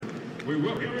We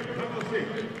will hear it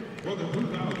for the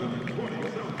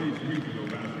 2020 Southeast Regional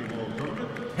Basketball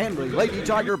Tournament. Handley Lady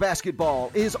Tiger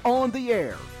Basketball is on the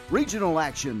air. Regional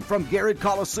action from Garrett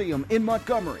Coliseum in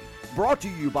Montgomery. Brought to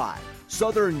you by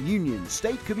Southern Union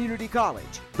State Community College,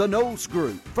 the Knowles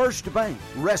Group, First Bank,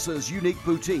 Ressa's Unique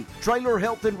Boutique, Trailer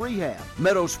Health and Rehab,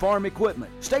 Meadows Farm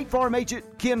Equipment, State Farm Agent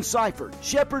Ken Seifert,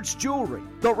 Shepherd's Jewelry,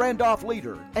 the Randolph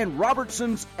Leader, and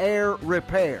Robertson's Air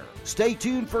Repair. Stay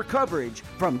tuned for coverage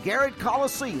from Garrett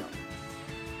Coliseum.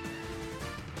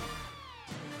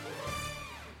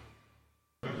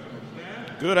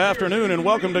 Good afternoon and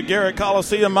welcome to Garrett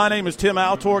Coliseum. My name is Tim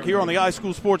Altork here on the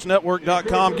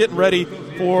iSchoolSportsNetwork.com, getting ready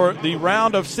for the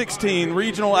round of 16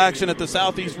 regional action at the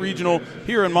Southeast Regional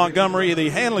here in Montgomery. The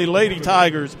Handley Lady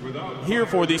Tigers here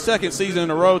for the second season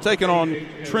in a row, taking on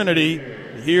Trinity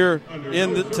here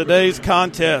in today's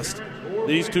contest.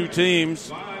 These two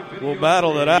teams will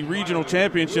battle at the regional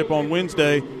championship on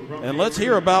Wednesday. And let's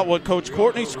hear about what Coach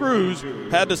Courtney Screws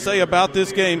had to say about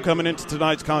this game coming into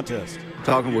tonight's contest.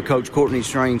 Talking with Coach Courtney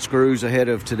Screws ahead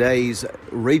of today's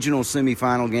regional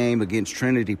semifinal game against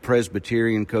Trinity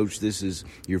Presbyterian. Coach, this is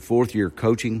your fourth year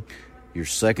coaching, your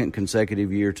second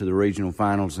consecutive year to the regional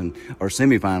finals or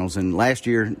semifinals. And last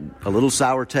year, a little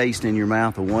sour taste in your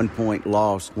mouth, a 1-point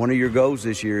loss. One of your goals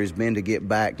this year has been to get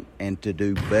back and to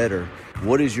do better.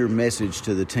 What is your message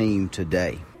to the team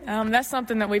today? That's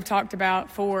something that we've talked about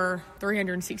for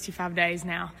 365 days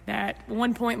now. That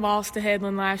 1-point loss to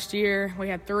Headland last year, we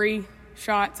had 3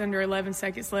 shots under 11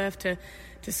 seconds left to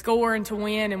score and to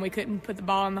win, and we couldn't put the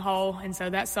ball in the hole. And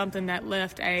so that's something that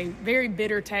left a very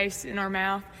bitter taste in our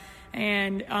mouth.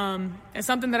 And it's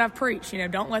something that I've preached,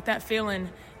 don't let that feeling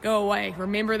go away.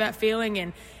 Remember that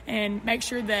feeling and make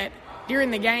sure that during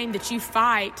the game that you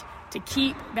fight to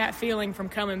keep that feeling from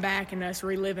coming back and us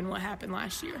reliving what happened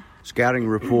last year. Scouting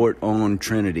report on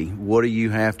Trinity. What do you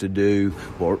have to do,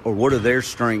 or what are their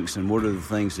strengths, and what are the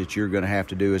things that you're going to have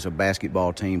to do as a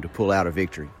basketball team to pull out a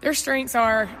victory? Their strengths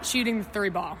are shooting the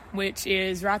 3-ball, which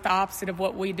is right the opposite of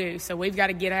what we do. So we've got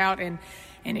to get out and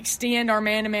extend our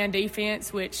man-to-man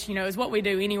defense, which, is what we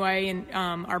do anyway, and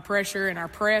our pressure and our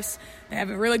press. They have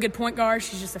a really good point guard.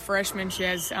 She's just a freshman. She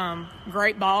has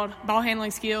great ball handling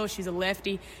skills. She's a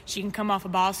lefty. She can come off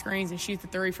of ball screens and shoot the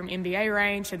 3 from NBA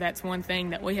range. So that's one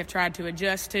thing that we have tried to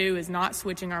adjust to, is not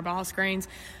switching our ball screens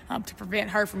to prevent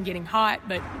her from getting hot.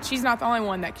 But she's not the only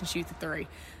one that can shoot the 3.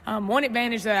 One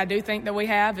advantage that I do think that we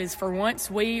have is, for once,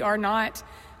 we are not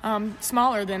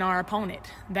smaller than our opponent.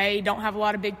 They don't have a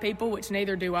lot of big people, which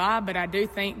neither do I, but I do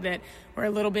think that we're a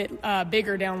little bit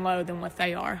bigger down low than what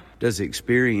they are. Does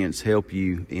experience help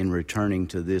you in returning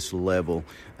to this level?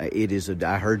 I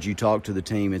heard you talk to the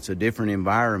team. It's a different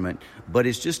environment, but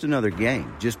it's just another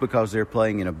game. Just because they're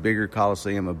playing in a bigger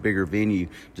coliseum, a bigger venue,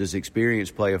 does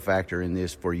experience play a factor in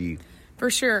this for you?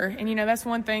 For sure. And, that's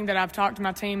one thing that I've talked to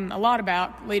my team a lot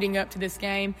about leading up to this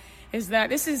game, is that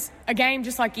this is a game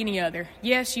just like any other.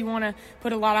 Yes, you want to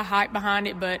put a lot of hype behind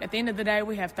it, but at the end of the day,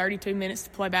 we have 32 minutes to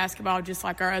play basketball, just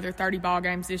like our other 30 ball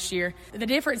games this year. The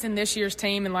difference in this year's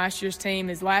team and last year's team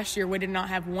is last year we did not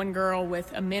have one girl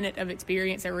with a minute of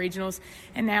experience at regionals,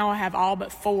 and now I have all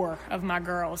but 4 of my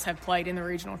girls have played in the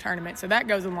regional tournament. So that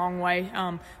goes a long way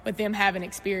with them having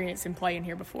experience and playing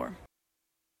here before.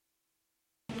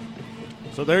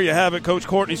 So there you have it, Coach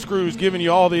Courtney Screws giving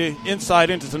you all the insight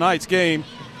into tonight's game.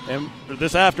 And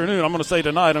this afternoon, I'm going to say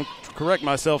tonight, I'm correct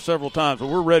myself several times, but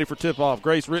we're ready for tip-off.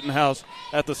 Grace Rittenhouse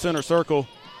at the center circle.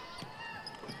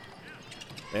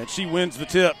 And she wins the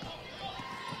tip.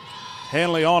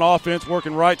 Handley on offense,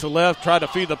 working right to left, tried to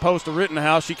feed the post to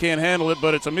Rittenhouse. She can't handle it,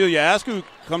 but it's Amelia Askew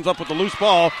comes up with the loose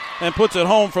ball and puts it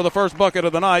home for the first bucket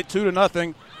of the night,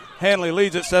 2-0. Handley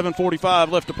leads at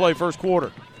 7:45 left to play first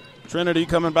quarter. Trinity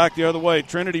coming back the other way.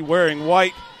 Trinity wearing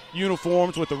white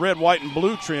uniforms with the red, white, and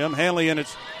blue trim. Handley in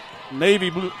its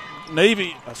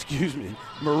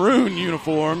maroon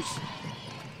uniforms.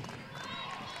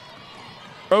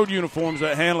 Road uniforms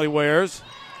that Handley wears.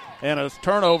 And a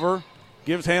turnover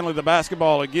gives Handley the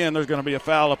basketball again. There's going to be a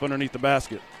foul up underneath the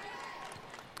basket.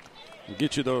 We'll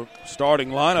get you the starting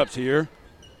lineups here.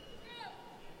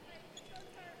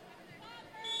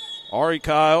 Ari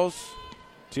Kiles,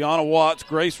 Tiana Watts,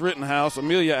 Grace Rittenhouse,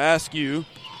 Amelia Askew,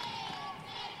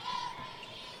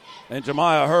 and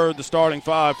Jemiah Hurd, the starting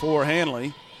 5 for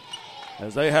Handley.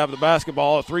 As they have the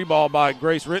basketball, a 3-ball by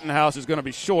Grace Rittenhouse is going to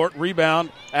be short. Rebound,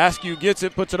 Askew gets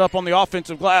it, puts it up on the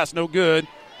offensive glass, no good.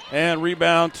 And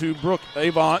rebound to Brooke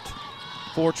Avant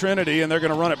for Trinity, and they're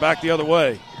going to run it back the other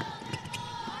way.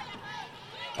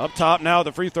 Up top now at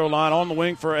the free throw line on the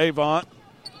wing for Avant.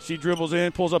 She dribbles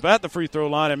in, pulls up at the free throw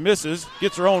line and misses.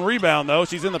 Gets her own rebound, though.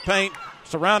 She's in the paint,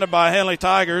 surrounded by Handley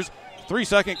Tigers.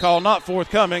 3-second call not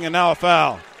forthcoming, and now a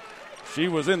foul. She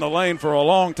was in the lane for a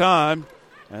long time,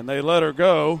 and they let her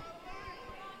go.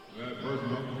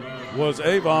 Was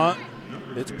Avant.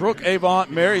 It's Brooke Avant,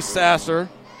 Mary Sasser,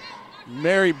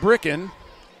 Mary Bricken,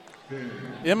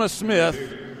 Emma Smith,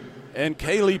 and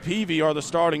Kaylee Peavy are the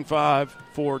starting five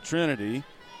for Trinity.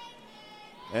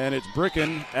 And it's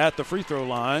Bricken at the free throw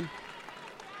line.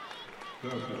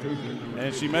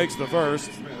 And she makes the first.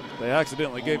 They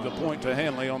accidentally gave the point to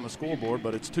Handley on the scoreboard,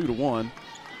 but it's 2-1.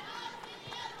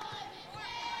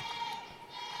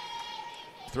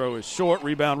 Throw is short,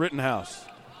 rebound Rittenhouse.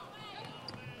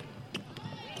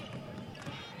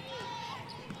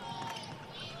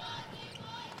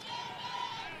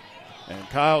 And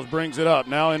Kiles brings it up,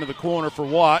 now into the corner for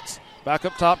Watts. Back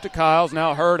up top to Kiles.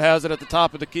 Now Hurd has it at the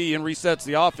top of the key and resets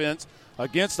the offense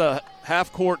against a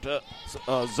half-court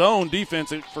zone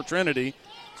defense for Trinity.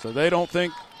 So they don't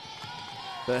think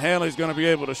that Handley's going to be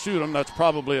able to shoot them. That's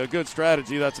probably a good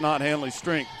strategy. That's not Handley's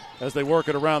strength as they work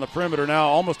it around the perimeter. Now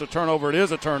almost a turnover. It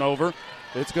is a turnover.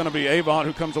 It's going to be Avant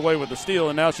who comes away with the steal,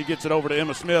 and now she gets it over to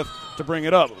Emma Smith to bring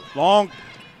it up. Long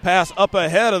pass up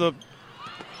ahead of the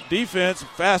defense.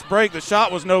 Fast break. The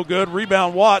shot was no good.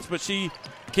 Rebound Watts, but she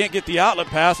can't get the outlet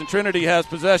pass, and Trinity has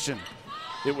possession.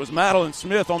 It was Madeline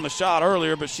Smith on the shot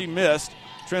earlier, but she missed.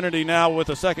 Trinity now with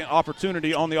a second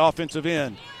opportunity on the offensive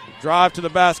end. Drive to the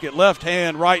basket. Left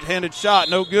hand, right-handed shot.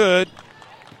 No good.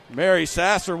 Mary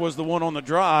Sasser was the one on the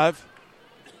drive.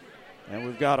 And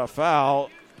we've got a foul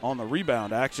on the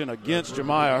rebound action against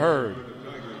Jemiah Hurd.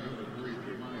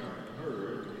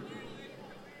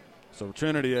 So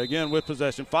Trinity again with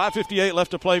possession. 5:58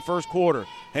 left to play first quarter.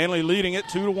 Handley leading it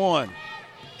 2-1.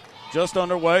 Just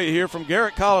underway here from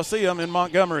Garrett Coliseum in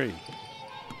Montgomery.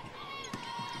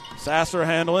 Sasser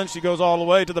handling. She goes all the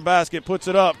way to the basket, puts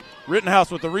it up.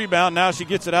 Rittenhouse with the rebound. Now she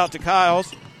gets it out to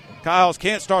Kiles. Kiles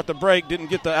can't start the break,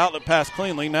 didn't get the outlet pass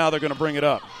cleanly. Now they're going to bring it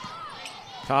up.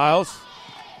 Kiles.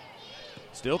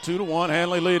 Still 2-1.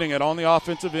 Handley leading it on the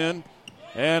offensive end.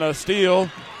 And a steal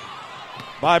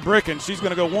by Bricken. She's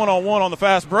going to go one-on-one on the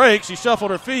fast break. She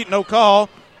shuffled her feet, no call.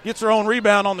 Gets her own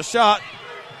rebound on the shot.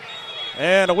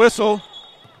 And a whistle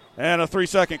and a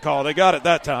 3-second call. They got it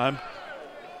that time.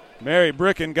 Mary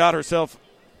Bricken got herself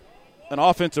an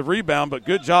offensive rebound, but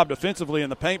good job defensively in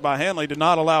the paint by Handley. Did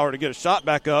not allow her to get a shot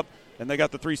back up, and they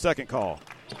got the 3-second call.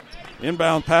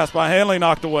 Inbound pass by Handley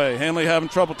knocked away. Handley having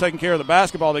trouble taking care of the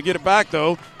basketball. They get it back,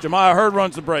 though. Jemiah Hurd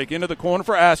runs the break into the corner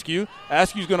for Askew.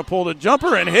 Askew's going to pull the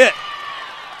jumper and hit.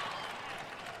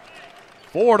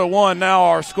 4-1 now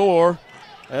our score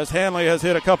as Handley has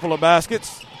hit a couple of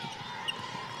baskets.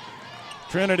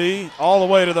 Trinity all the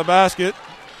way to the basket.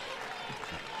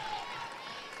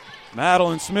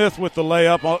 Madeline Smith with the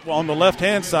layup on the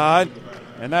left-hand side,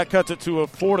 and that cuts it to a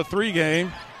 4-3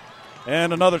 game.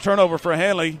 And another turnover for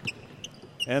Handley,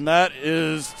 and that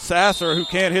is Sasser, who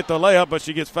can't hit the layup, but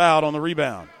she gets fouled on the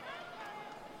rebound.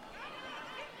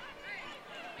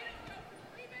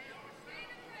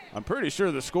 I'm pretty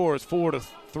sure the score is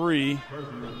 4-3.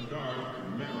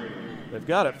 They've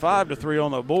got it 5-3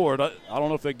 on the board. I don't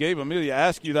know if they gave Amelia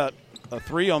Askew a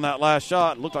 3 on that last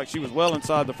shot. It looked like she was well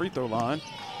inside the free throw line,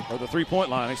 or the three-point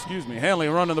line, excuse me. Handley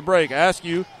running the break.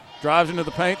 Askew drives into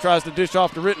the paint, tries to dish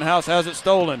off to Rittenhouse, has it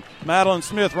stolen. Madeline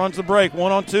Smith runs the break,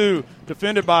 1-on-2,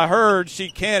 defended by Hurd. She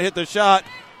can't hit the shot.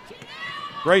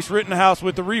 Grace Rittenhouse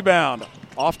with the rebound.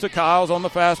 Off to Kiles on the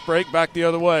fast break, back the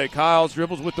other way. Kiles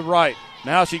dribbles with the right.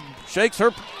 Now she shakes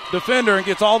her defender and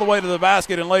gets all the way to the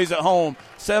basket and lays it home.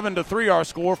 7-3 our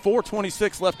score,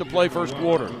 4:26 left to play first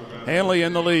quarter. Handley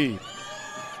in the lead.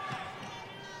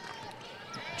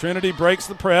 Trinity breaks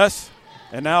the press,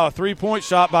 and now a three-point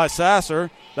shot by Sasser.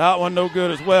 That one no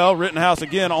good as well. Rittenhouse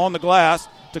again on the glass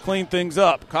to clean things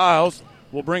up. Kiles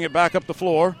will bring it back up the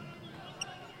floor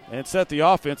and set the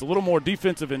offense. A little more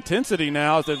defensive intensity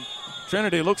now as the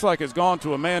Trinity looks like it's gone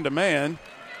to a man-to-man,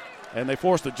 and they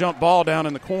forced a jump ball down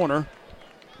in the corner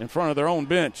in front of their own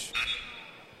bench.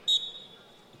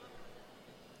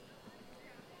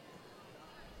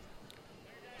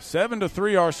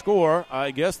 7-3 our score.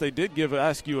 I guess they did give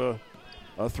Askew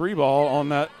a three ball on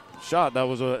that shot. That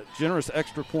was a generous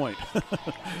extra point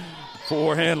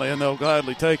for Handley, and they'll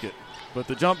gladly take it. But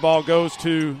the jump ball goes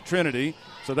to Trinity,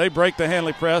 so they break the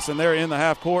Handley press, and they're in the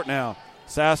half court now.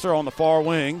 Sasser on the far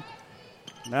wing.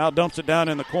 Now dumps it down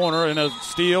in the corner, and a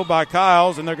steal by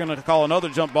Kiles, and they're going to call another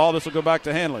jump ball. This will go back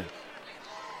to Handley.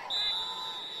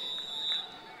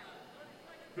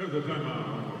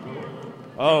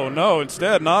 Oh, no,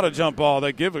 instead not a jump ball.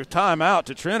 They give a timeout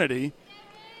to Trinity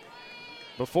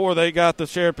before they got the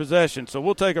shared possession. So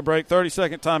we'll take a break,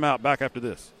 30-second timeout, back after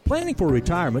this. Planning for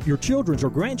retirement, your children's or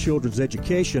grandchildren's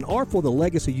education, or for the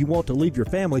legacy you want to leave your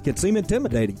family can seem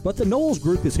intimidating, but the Knowles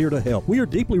Group is here to help. We are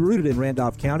deeply rooted in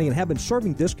Randolph County and have been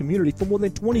serving this community for more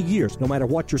than 20 years. No matter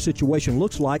what your situation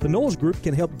looks like, the Knowles Group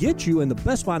can help get you in the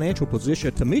best financial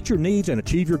position to meet your needs and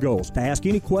achieve your goals. To ask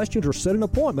any questions or set an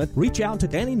appointment, reach out to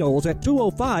Danny Knowles at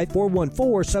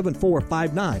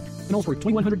 205-414-7459. Knowles Group,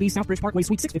 2100B Southbridge Parkway,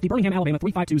 Suite 650, Birmingham, Alabama,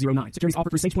 35209. Securities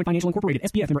offered through Sage Point Financial Incorporated,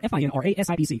 SPF member FINRA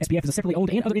SIPC. SPF is a separately owned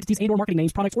and other entities and/or marketing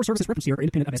names, products, or services referenced here are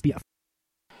independent of SPF.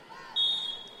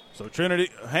 So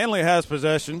Handley has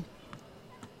possession.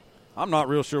 I'm not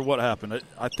real sure what happened.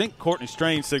 I think Courtney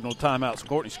Strange signaled timeout.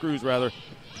 Courtney Screws, rather,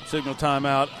 signaled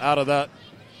timeout out of that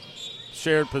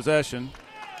shared possession.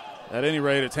 At any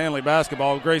rate, it's Handley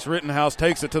basketball. Grace Rittenhouse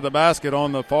takes it to the basket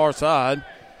on the far side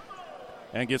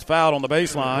and gets fouled on the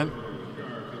baseline.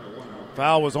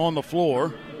 Foul was on the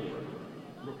floor.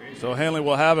 So Handley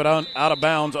will have it out of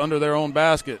bounds under their own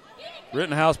basket.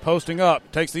 Rittenhouse posting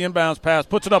up, takes the inbounds pass,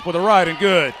 puts it up with a right and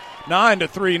good.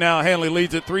 9-3 now. Handley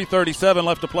leads it. 3:37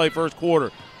 left to play first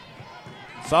quarter.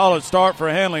 Solid start for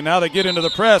Handley. Now they get into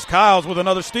the press. Kyles with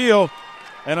another steal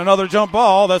and another jump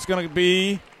ball. That's going to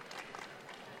be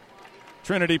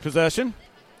Trinity possession.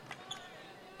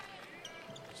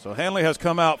 So Handley has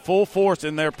come out full force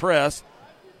in their press,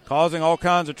 causing all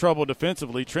kinds of trouble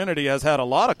defensively. Trinity has had a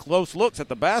lot of close looks at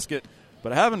the basket,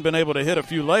 but haven't been able to hit a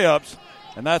few layups,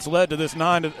 and that's led to this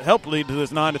helped lead to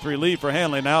this 9-3 lead for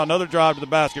Handley. Now another drive to the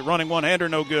basket, running one-hander,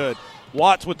 no good.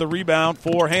 Watts with the rebound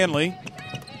for Handley.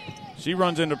 She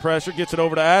runs into pressure, gets it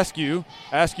over to Askew.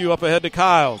 Askew up ahead to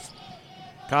Kyles.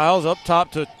 Kyles up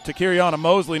top to Kiriana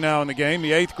Mosley now in the game,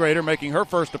 the 8th grader making her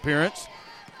first appearance.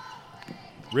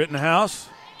 Rittenhouse.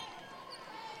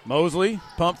 Mosley,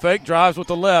 pump fake, drives with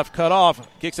the left, cut off,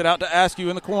 kicks it out to Askew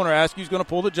in the corner. Askew's going to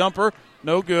pull the jumper,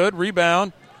 no good.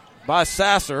 Rebound by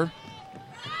Sasser,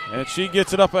 and she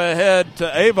gets it up ahead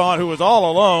to Avon, who was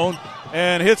all alone,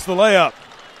 and hits the layup.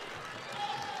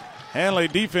 Handley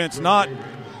defense not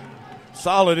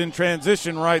solid in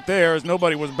transition right there, as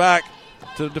nobody was back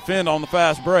to defend on the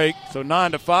fast break. So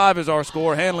 9-5 is our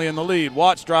score. Handley in the lead.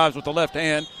 Watts drives with the left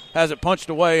hand, has it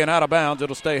punched away and out of bounds.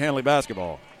 It'll stay Handley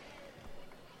basketball.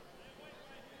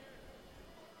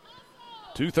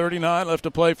 2:39 left to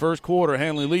play first quarter.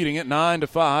 Handley leading it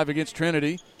 9-5 against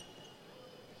Trinity.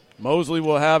 Mosley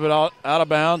will have it out of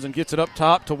bounds and gets it up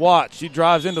top to Watts. She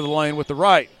drives into the lane with the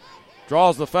right.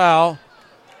 Draws the foul.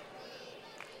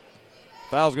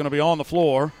 Foul's going to be on the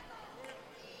floor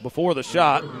before the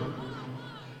shot.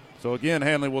 So again,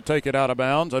 Handley will take it out of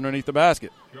bounds underneath the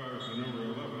basket.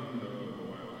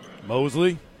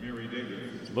 Mosley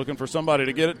looking for somebody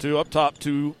to get it to, up top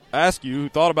to Askew, who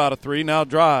thought about a three, now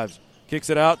drives. Kicks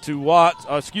it out to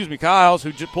Kyles,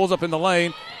 who pulls up in the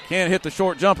lane. Can't hit the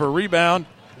short jumper. Rebound,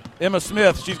 Emma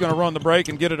Smith. She's going to run the break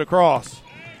and get it across.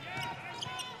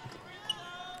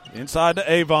 Inside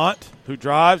to Avant, who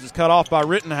drives, is cut off by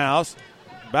Rittenhouse.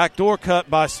 Backdoor cut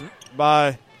by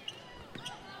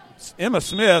Emma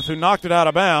Smith, who knocked it out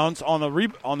of bounds on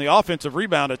the offensive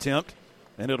rebound attempt,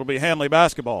 and it'll be Handley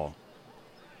basketball.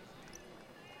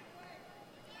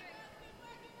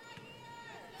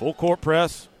 Full court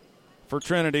press for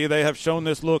Trinity. They have shown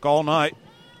this look all night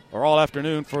or all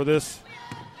afternoon for this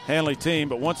Handley team,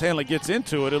 but once Handley gets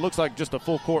into it, it looks like just a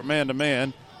full court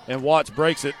man-to-man, and Watts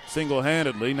breaks it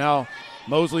single-handedly. Now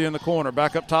Mosley in the corner,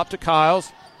 back up top to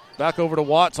Kyles, back over to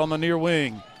Watts on the near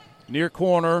wing. Near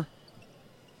corner,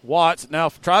 Watts now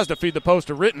tries to feed the post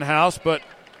to Rittenhouse, but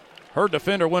her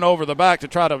defender went over the back to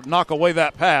try to knock away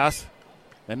that pass,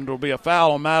 and it'll be a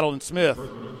foul on Madeline Smith.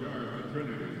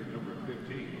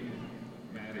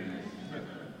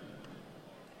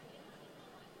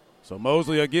 So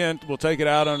Mosley again will take it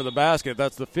out under the basket.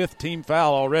 That's the 5th team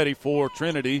foul already for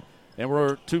Trinity, and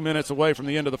we're 2 minutes away from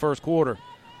the end of the first quarter.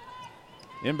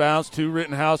 Inbounds to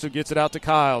Rittenhouse, who gets it out to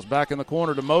Kyles. Back in the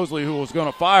corner to Mosley, who was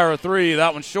going to fire a three.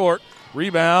 That one's short.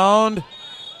 Rebound.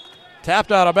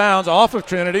 Tapped out of bounds off of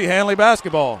Trinity. Handley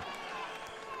basketball.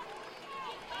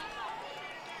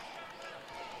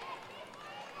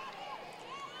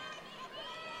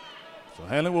 So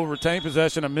Handley will retain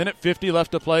possession. 1:50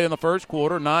 left to play in the first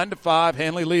quarter. 9-5,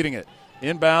 Handley leading it.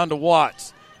 Inbound to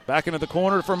Watts. Back into the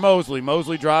corner for Mosley.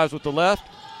 Mosley drives with the left.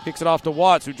 Kicks it off to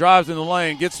Watts, who drives in the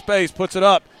lane. Gets space, puts it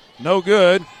up. No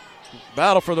good.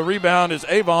 Battle for the rebound is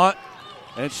Avant.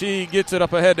 And she gets it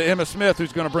up ahead to Emma Smith,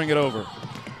 who's going to bring it over.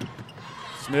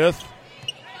 Smith.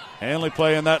 Handley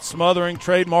playing that smothering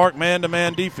trademark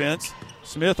man-to-man defense.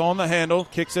 Smith on the handle,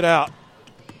 kicks it out.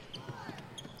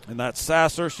 And that's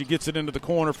Sasser. She gets it into the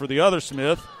corner for the other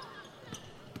Smith.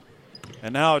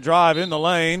 And now a drive in the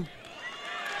lane.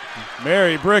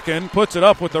 Mary Bricken puts it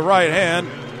up with the right hand,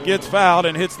 gets fouled,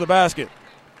 and hits the basket.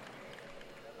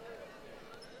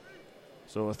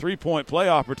 So a three-point play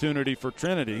opportunity for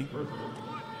Trinity.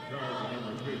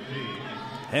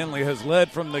 Handley has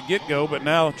led from the get-go, but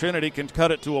now Trinity can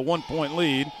cut it to a one-point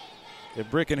lead.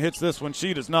 If Bricken hits this one,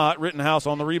 she does not. Rittenhouse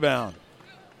on the rebound.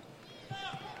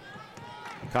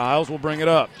 Kiles will bring it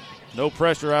up. No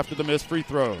pressure after the missed free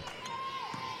throw.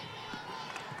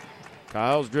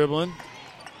 Kiles dribbling.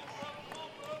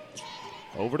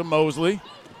 Over to Mosley.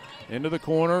 Into the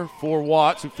corner for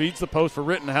Watts, who feeds the post for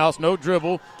Rittenhouse. No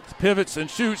dribble. Pivots and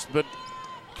shoots, but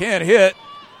can't hit.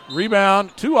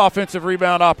 Rebound. 2 offensive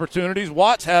rebound opportunities.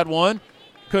 Watts had one.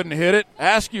 Couldn't hit it.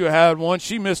 Askew had one.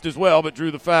 She missed as well, but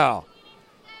drew the foul.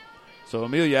 So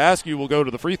Amelia Askew will go to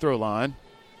the free throw line,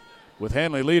 with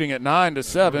Handley leading at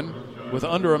 9-7 with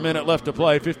under a minute left to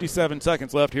play. 57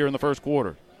 seconds left here in the first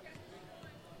quarter.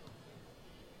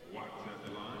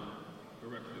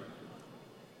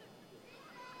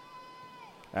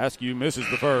 Askew misses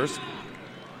the first.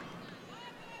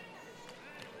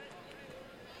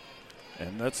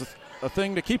 And that's a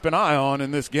thing to keep an eye on in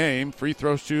this game. Free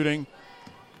throw shooting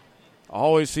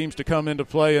always seems to come into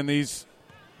play in these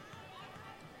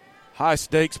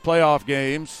high-stakes playoff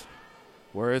games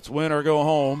where it's win or go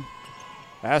home.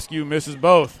 Askew misses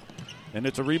both. And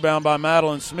it's a rebound by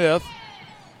Madeline Smith.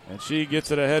 And she gets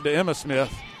it ahead to Emma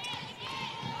Smith.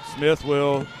 Smith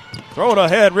will throw it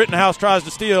ahead. Rittenhouse tries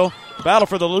to steal. Battle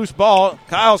for the loose ball.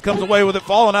 Kiles comes away with it,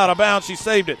 falling out of bounds. She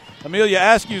saved it. Amelia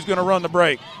Askew's going to run the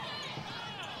break.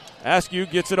 Askew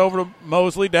gets it over to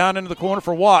Mosley, down into the corner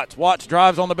for Watts. Watts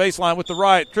drives on the baseline with the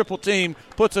right. Triple team,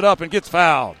 puts it up and gets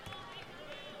fouled.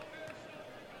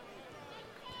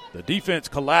 The defense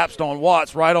collapsed on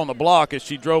Watts right on the block as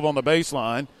she drove on the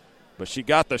baseline, but she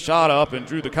got the shot up and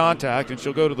drew the contact, and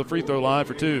she'll go to the free throw line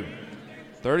for 2.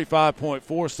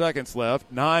 35.4 seconds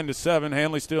left. 9-7.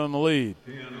 Handley still in the lead.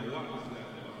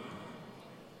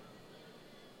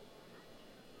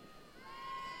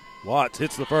 Watts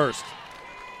hits the first.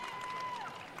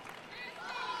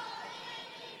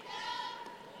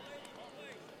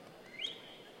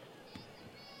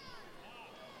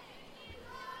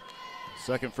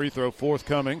 Second free throw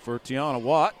forthcoming for Tiana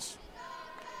Watts.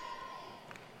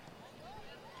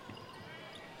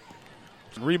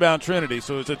 Rebound Trinity,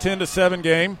 so it's a 10-7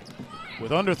 game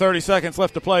with under 30 seconds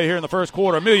left to play here in the first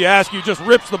quarter. Amelia Askew just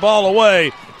rips the ball away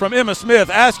from Emma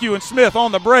Smith. Askew and Smith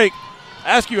on the break.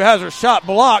 Askew has her shot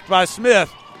blocked by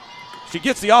Smith. She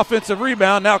gets the offensive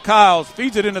rebound. Now Kiles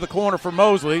feeds it into the corner for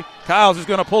Mosley. Kiles is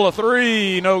going to pull a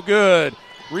three. No good.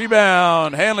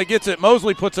 Rebound. Handley gets it.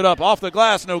 Mosley puts it up. Off the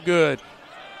glass. No good.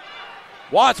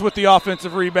 Watts with the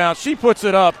offensive rebound. She puts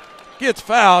it up. Gets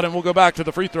fouled, and we'll go back to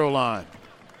the free throw line.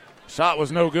 Shot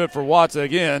was no good for Watts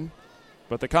again,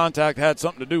 but the contact had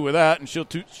something to do with that, and she'll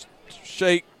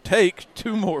take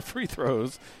 2 more free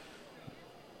throws.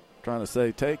 Trying to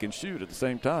say take and shoot at the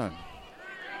same time.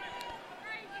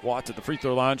 Watts at the free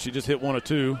throw line. She just hit 1 of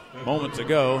 2 moments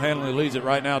ago. Handley leads it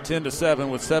right now 10-7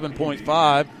 with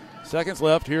 7.5 seconds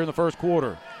left here in the first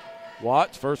quarter.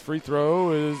 Watts' first free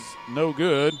throw is no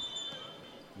good.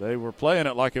 They were playing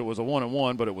it like it was a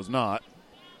 1-and-1, but it was not.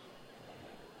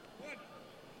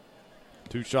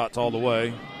 2 shots all the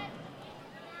way.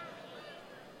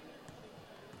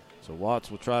 So Watts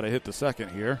will try to hit the second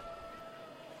here.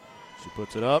 She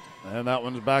puts it up, and that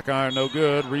one's back iron, no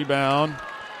good. Rebound.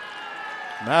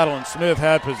 Madeline Smith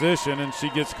had position, and she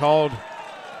gets called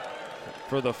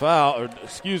for the foul. Or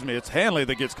excuse me, it's Handley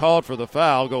that gets called for the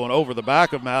foul going over the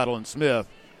back of Madeline Smith.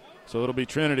 So it'll be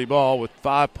Trinity ball with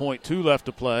 5.2 left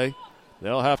to play.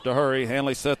 They'll have to hurry.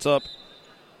 Handley sets up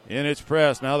in its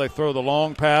press. Now they throw the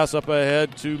long pass up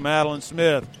ahead to Madeline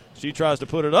Smith. She tries to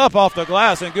put it up off the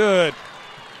glass and good.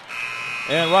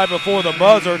 And right before the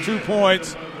buzzer, 2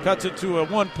 points, cuts it to a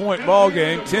 1-point ball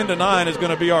game. 10-9 is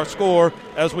going to be our score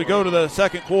as we go to the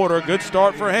second quarter. Good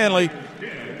start for Handley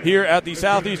here at the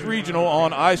Southeast Regional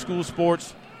on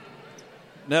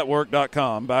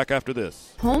iSchoolSportsNetwork.com. Back after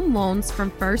this. Home loans from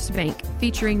First Bank,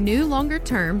 featuring new longer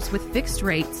terms with fixed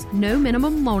rates, no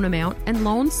minimum loan amount, and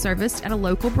loans serviced at a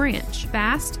local branch.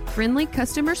 Fast, friendly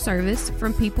customer service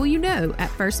from people you know at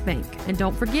First Bank. And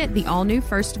don't forget the all-new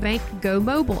First Bank Go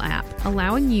mobile app,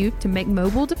 allowing you to make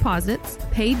mobile deposits,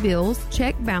 pay bills,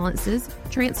 check balances,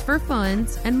 transfer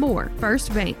funds, and more.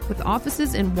 First Bank, with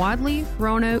offices in Wadley,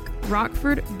 Roanoke,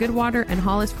 Rockford, Goodwater, and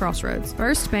Hollis Crossroads.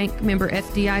 First Bank, member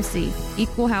FDIC,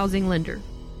 equal housing lender.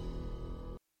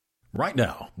 Right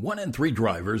now, 1 in 3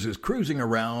 drivers is cruising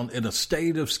around in a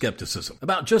state of skepticism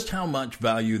about just how much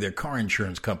value their car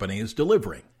insurance company is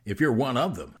delivering. If you're one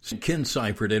of them, Ken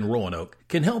Seifert in Roanoke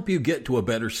can help you get to a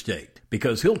better state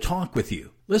because he'll talk with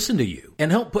you, listen to you,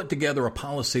 and help put together a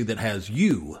policy that has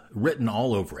you written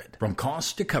all over it, from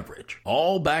cost to coverage,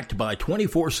 all backed by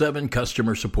 24/7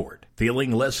 customer support.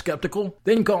 Feeling less skeptical?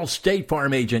 Then call State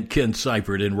Farm agent Ken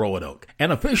Seifert in Roanoke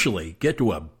and officially get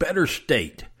to a better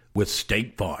state with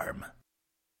State Farm.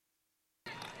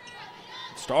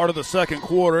 Start of the second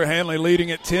quarter, Handley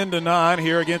leading at 10-9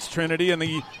 here against Trinity in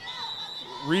the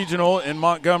regional in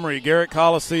Montgomery, Garrett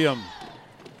Coliseum.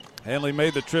 Handley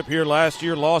made the trip here last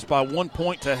year, lost by 1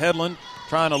 point to Headland,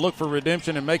 trying to look for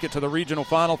redemption and make it to the regional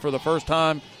final for the first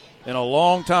time in a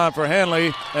long time for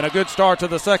Handley. And a good start to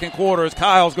the second quarter as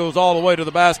Kyles goes all the way to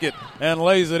the basket and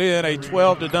lays it in. A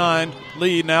 12-9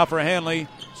 lead now for Handley,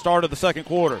 start of the second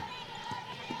quarter.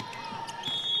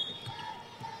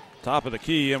 Top of the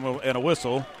key and a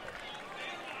whistle.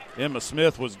 Emma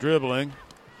Smith was dribbling,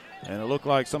 and it looked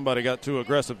like somebody got too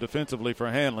aggressive defensively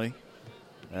for Handley.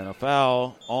 And a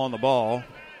foul on the ball.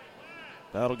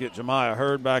 That'll get Jemiah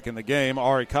Hurd back in the game.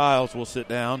 Ari Kyles will sit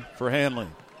down for Handley.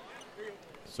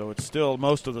 So it's still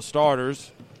most of the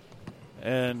starters.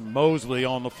 And Mosley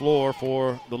on the floor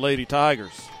for the Lady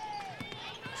Tigers.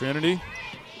 Trinity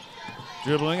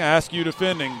dribbling, Askew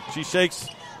defending. She shakes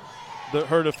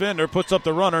her defender, puts up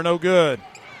the runner, no good.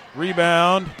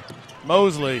 Rebound,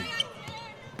 Mosley.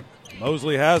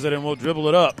 Mosley has it and will dribble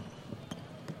it up.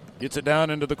 Gets it down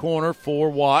into the corner for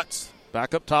Watts.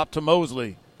 Back up top to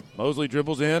Mosley. Mosley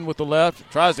dribbles in with the left,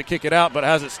 tries to kick it out, but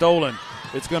has it stolen.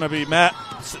 It's going to be Matt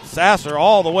Sasser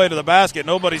all the way to the basket.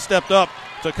 Nobody stepped up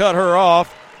to cut her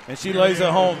off, and she lays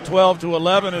it home.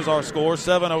 12-11 is our score.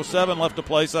 7:07 left to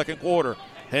play, second quarter.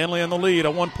 Handley in the lead,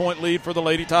 a 1 point lead for the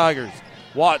Lady Tigers.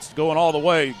 Watts going all the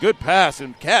way. Good pass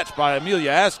and catch by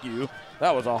Amelia Askew.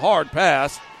 That was a hard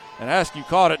pass, and Askew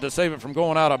caught it to save it from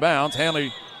going out of bounds.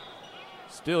 Handley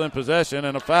still in possession,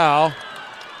 and a foul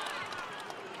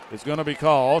is going to be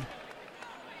called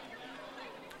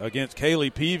against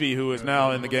Kaylee Peavy, who is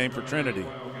now in the game for Trinity.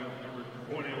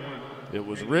 It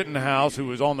was Rittenhouse who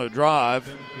was on the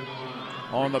drive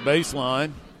on the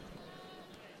baseline,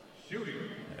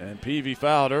 and Peavy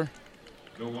fouled her.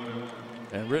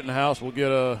 And Rittenhouse will get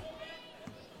a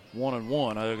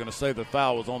 1-and-1. I'm going to say the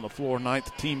foul was on the floor.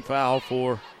 9th team foul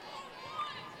for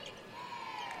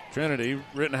Trinity.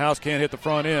 Rittenhouse can't hit the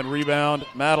front end. Rebound,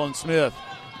 Madeline Smith.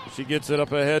 She gets it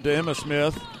up ahead to Emma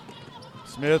Smith.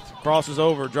 Smith crosses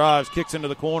over, drives, kicks into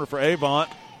the corner for Avant.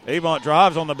 Avant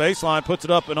drives on the baseline, puts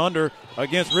it up and under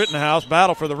against Rittenhouse.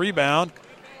 Battle for the rebound.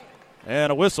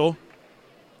 And a whistle.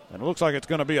 And it looks like it's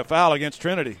going to be a foul against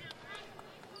Trinity.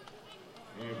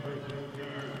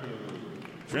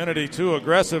 Trinity too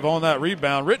aggressive on that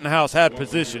rebound. Rittenhouse had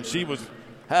position. She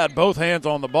had both hands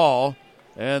on the ball,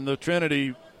 and the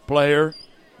Trinity player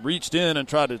reached in and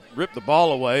tried to rip the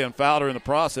ball away and fouled her in the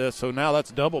process. So now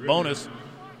that's double bonus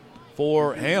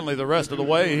for Handley the rest of the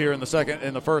way here in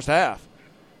the first half.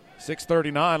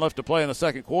 6:39 left to play in the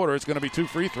second quarter. It's going to be 2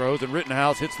 free throws, and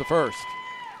Rittenhouse hits the first.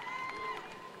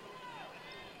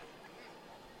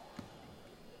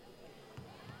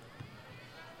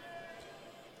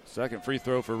 Second free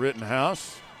throw for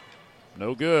Rittenhouse.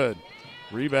 No good.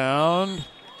 Rebound.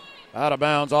 Out of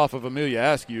bounds off of Amelia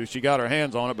Askew. She got her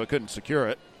hands on it but couldn't secure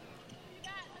it.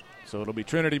 So it'll be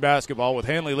Trinity basketball with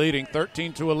Handley leading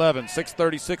 13-11.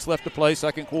 6:36 left to play,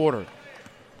 second quarter.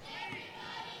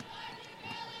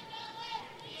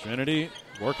 Trinity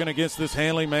working against this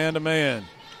Handley man-to-man.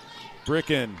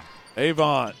 Bricken,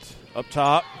 Avant up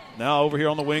top. Now over here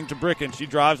on the wing to Bricken. She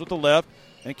drives with the left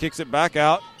and kicks it back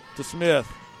out to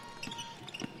Smith.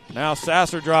 Now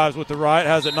Sasser drives with the right,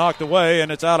 has it knocked away, and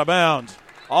it's out of bounds.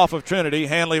 Off of Trinity,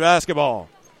 Handley basketball.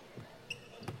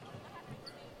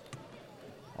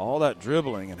 All that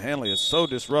dribbling, and Handley is so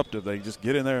disruptive. They just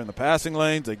get in there in the passing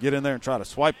lanes. They get in there and try to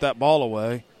swipe that ball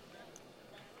away.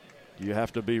 You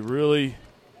have to be really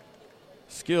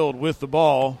skilled with the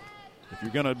ball if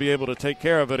you're going to be able to take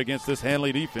care of it against this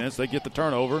Handley defense. They get the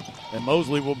turnover, and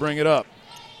Mosley will bring it up.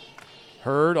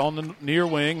 Hurd on the near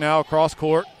wing, now across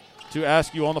court to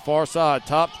Askew on the far side.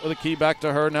 Top of the key back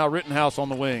to her. Now Rittenhouse on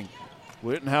the wing.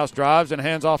 Rittenhouse drives and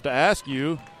hands off to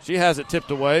Askew. She has it tipped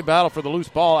away. Battle for the loose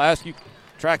ball. Askew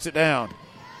tracks it down.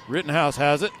 Rittenhouse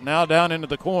has it. Now down into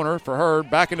the corner for Hurd.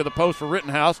 Back into the post for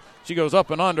Rittenhouse. She goes up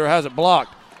and under. Has it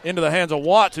blocked. Into the hands of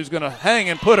Watts, who's going to hang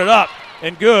and put it up.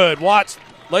 And good. Watts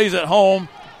lays it home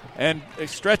and it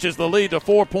stretches the lead to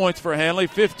 4 points for Handley.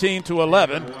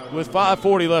 15-11 with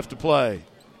 5:40 left to play.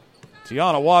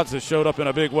 Tiana Watts has showed up in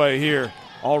a big way here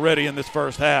already in this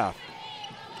first half.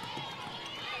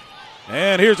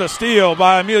 And here's a steal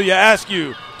by Amelia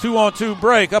Askew. 2-on-2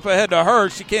 break up ahead to her.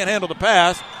 She can't handle the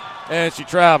pass, and she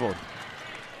traveled.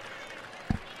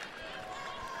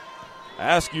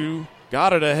 Askew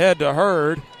got it ahead to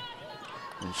Hurd,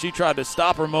 and she tried to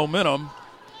stop her momentum,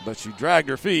 but she dragged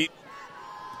her feet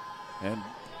and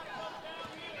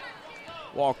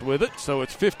walked with it. So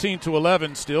it's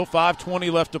 15-11 still,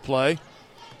 5:20 left to play.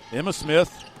 Emma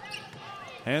Smith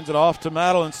hands it off to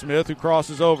Madeline Smith, who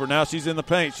crosses over. Now she's in the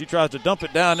paint. She tries to dump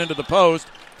it down into the post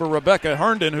for Rebecca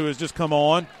Herndon, who has just come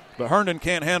on, but Herndon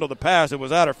can't handle the pass. It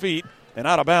was at her feet and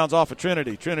out of bounds off of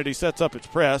Trinity. Trinity sets up its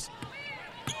press,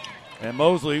 and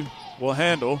Mosley will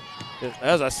handle.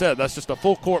 As I said, that's just a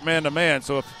full court man-to-man,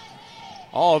 so if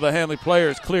all of the Handley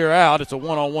players clear out, it's a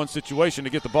one-on-one situation to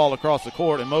get the ball across the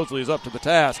court, and Mosley is up to the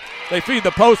task. They feed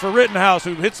the post for Rittenhouse,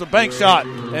 who hits the bank shot,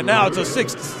 and now it's a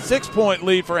six-point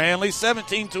lead for Handley,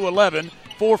 17-11,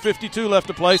 4:52 left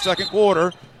to play, second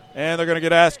quarter, and they're going to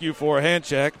get Askew for a hand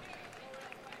check.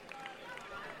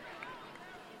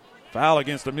 Foul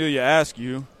against Amelia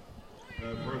Askew.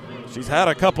 She's had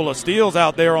a couple of steals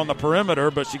out there on the perimeter,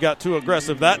 but she got too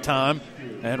aggressive that time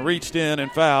and reached in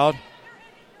and fouled.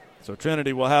 So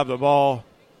Trinity will have the ball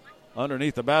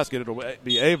underneath the basket. It'll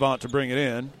be Avant to bring it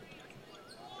in.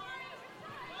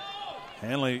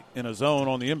 Handley in a zone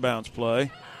on the inbounds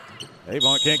play.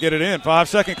 Avant can't get it in.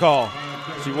 5-second call.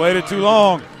 She waited too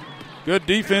long. Good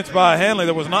defense by Handley.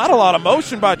 There was not a lot of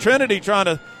motion by Trinity trying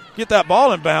to get that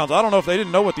ball in bounds. I don't know if they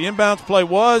didn't know what the inbounds play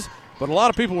was, but a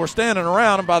lot of people were standing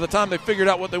around, and by the time they figured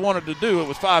out what they wanted to do, it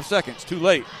was 5 seconds. Too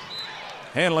late.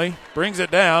 Handley brings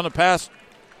it down. The pass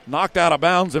knocked out of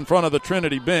bounds in front of the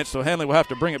Trinity bench, so Handley will have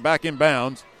to bring it back in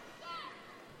bounds.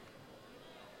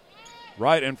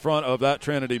 Right in front of that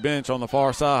Trinity bench on the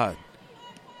far side.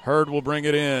 Hurd will bring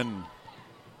it in.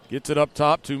 Gets it up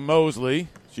top to Mosley.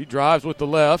 She drives with the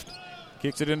left.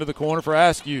 Kicks it into the corner for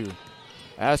Askew.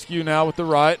 Askew now with the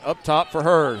right. Up top for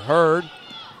Hurd. Hurd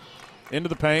into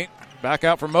the paint. Back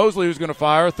out for Mosley, who's going to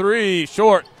fire. Three,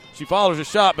 short. She follows a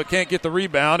shot but can't get the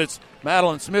rebound. It's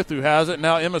Madeline Smith who has it.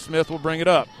 Now Emma Smith will bring it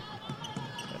up.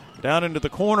 Down into the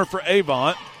corner for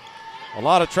Avant. A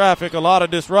lot of traffic, a lot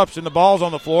of disruption. The ball's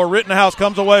on the floor. Rittenhouse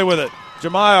comes away with it.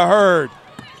 Jemiah Hurd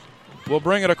will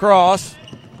bring it across.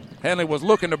 Handley was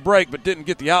looking to break but didn't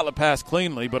get the outlet pass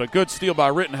cleanly, but a good steal by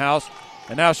Rittenhouse.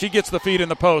 And now she gets the feed in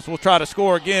the post. We'll try to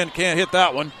score again. Can't hit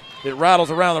that one. It rattles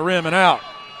around the rim and out.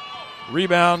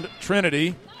 Rebound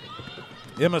Trinity.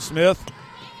 Emma Smith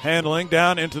handling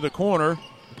down into the corner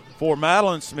for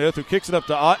Madeline Smith, who kicks it up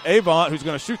to Avant, who's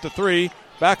going to shoot the three.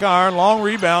 Back iron, long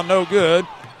rebound, no good.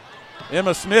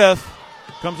 Emma Smith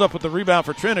comes up with the rebound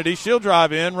for Trinity. She'll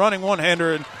drive in, running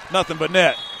one-hander and nothing but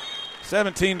net.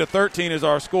 17-13 is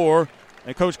our score,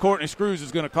 and Coach Courtney Screws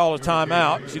is going to call a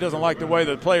timeout. She doesn't like the way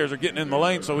the players are getting in the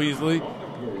lane so easily.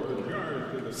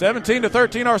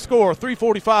 17-13 our score,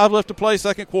 3:45 left to play,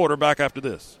 second quarter. Back after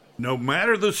this. No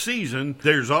matter the season,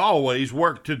 there's always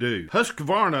work to do.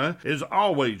 Husqvarna is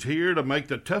always here to make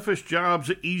the toughest jobs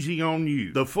easy on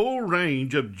you. The full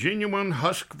range of genuine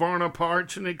Husqvarna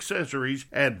parts and accessories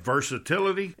add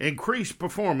versatility, increase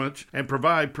performance, and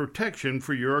provide protection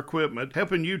for your equipment,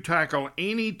 helping you tackle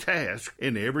any task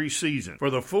in every season.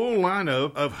 For the full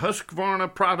lineup of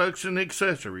Husqvarna products and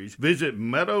accessories, visit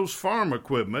Meadows Farm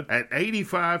Equipment at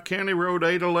 85 County Road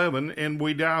 811 in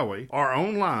Wedowee or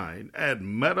online at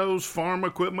meadowsfarmequipment.com.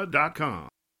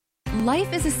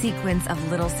 Life is a sequence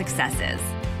of little successes.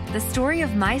 The story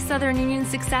of my Southern Union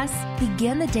success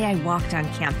began the day I walked on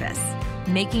campus,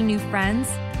 making new friends,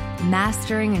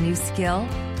 mastering a new skill,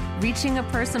 reaching a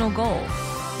personal goal.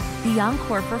 The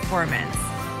encore performance,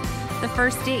 the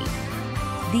first date,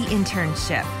 the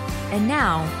internship, and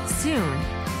now, soon,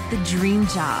 the dream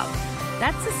job.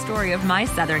 That's the story of my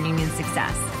Southern Union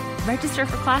success. Register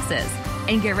for classes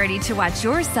and get ready to watch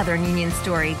your Southern Union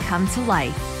story come to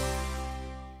life.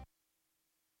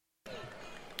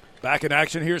 Back in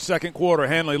action here, second quarter.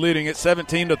 Handley leading at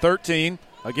 17-13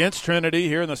 against Trinity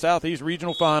here in the Southeast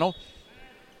Regional Final.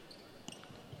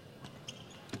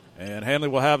 And Handley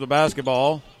will have the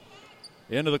basketball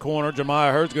into the corner.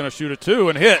 Jemiah Hurd's going to shoot a two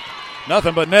and hit.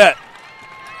 Nothing but net.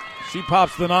 She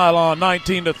pops the nylon,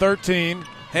 19-13.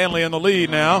 Handley in the lead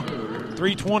now.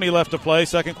 3:20 left to play,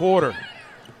 second quarter.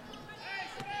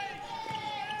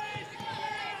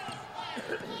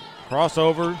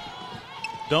 Crossover,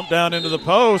 dump down into the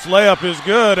post. Layup is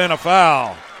good and a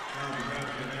foul.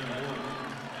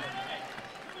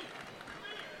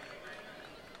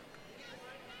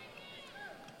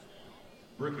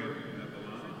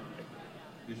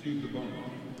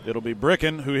 It'll be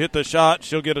Bricken who hit the shot.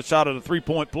 She'll get a shot at a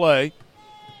three-point play.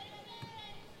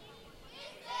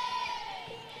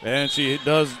 And she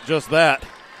does just that.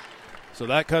 So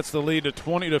that cuts the lead to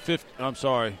 20-15. I'm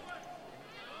sorry.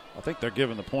 I think they're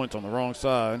giving the points on the wrong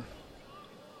side.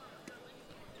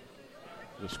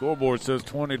 The scoreboard says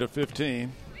 20-15.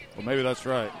 Well, maybe that's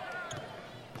right.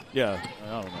 Yeah,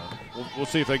 I don't know. We'll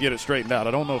see if they get it straightened out.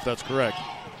 I don't know if that's correct.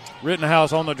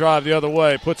 Rittenhouse on the drive the other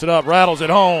way. Puts it up, rattles it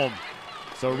home.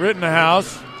 So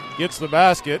Rittenhouse gets the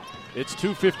basket. It's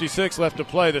 2:56 left to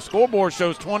play. The scoreboard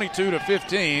shows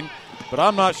 22-15, but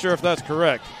I'm not sure if that's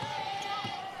correct.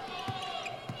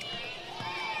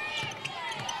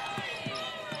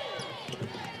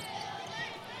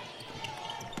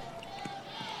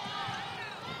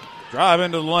 Drive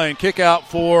into the lane. Kick out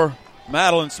for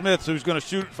Madeline Smith, who's going to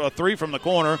shoot a three from the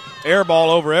corner. Air ball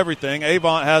over everything.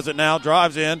 Avant has it now.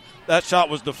 Drives in. That shot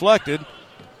was deflected.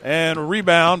 And a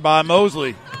rebound by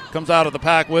Mosley. Comes out of the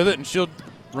pack with it, and she'll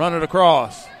run it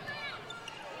across.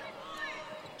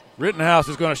 Rittenhouse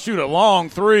is going to shoot a long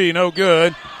three. No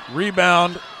good.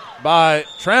 Rebound by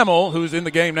Trammell, who's in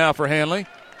the game now for Handley.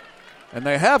 And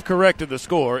they have corrected the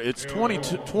score. It's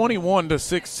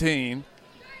 21-16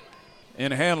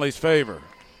 in Handley's favor.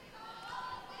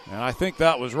 And I think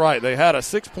that was right. They had a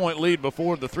 6-point lead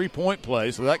before the three-point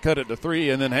play, so that cut it to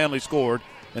 3, and then Handley scored,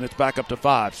 and it's back up to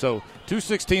 5. So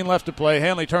 2:16 left to play.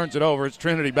 Handley turns it over. It's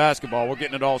Trinity basketball. We're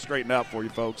getting it all straightened out for you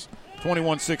folks.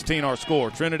 21-16 our score.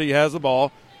 Trinity has the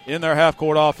ball in their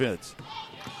half-court offense.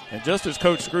 And just as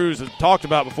Coach Screws has talked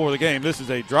about before the game, this is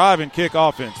a drive and kick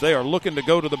offense. They are looking to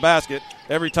go to the basket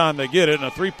every time they get it, and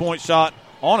a three-point shot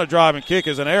on a drive and kick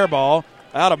is an air ball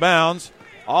out of bounds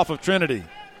off of Trinity.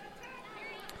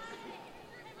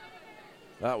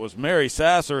 That was Mary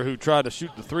Sasser who tried to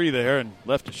shoot the three there and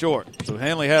left it short. So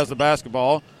Handley has the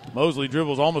basketball. Mosley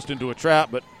dribbles almost into a trap,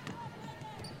 but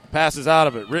passes out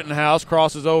of it. Rittenhouse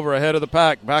crosses over ahead of the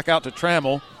pack. Back out to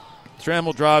Trammell.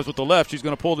 Trammell drives with the left. She's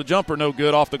going to pull the jumper, no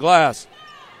good, off the glass.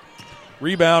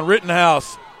 Rebound,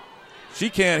 Rittenhouse. She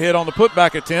can't hit on the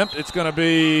putback attempt. It's going to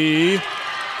be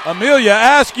Amelia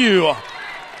Askew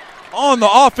on the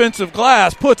offensive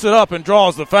glass, puts it up and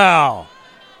draws the foul.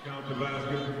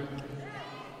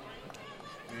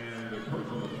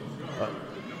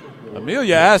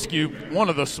 Amelia Askew, one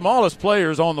of the smallest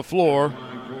players on the floor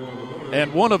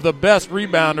and one of the best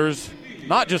rebounders,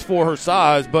 not just for her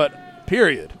size, but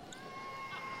period.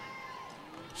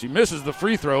 She misses the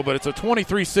free throw, but it's a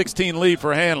 23-16 lead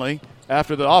for Handley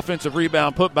after the offensive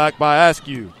rebound put back by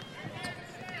Askew.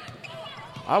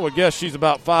 I would guess she's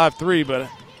about 5'3", but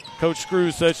Coach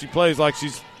Screws says she plays like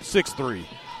she's 6'3".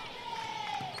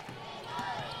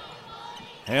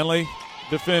 Handley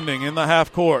defending in the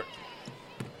half court.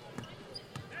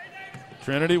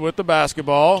 Trinity with the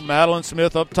basketball. Madeline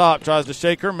Smith up top, tries to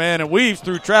shake her man and weaves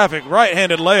through traffic.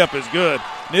 Right-handed layup is good.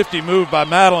 Nifty move by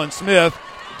Madeline Smith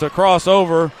to cross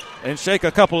over and shake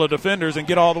a couple of defenders and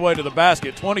get all the way to the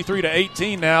basket.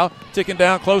 23-18 now, ticking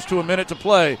down close to a minute to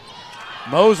play.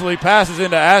 Mosley passes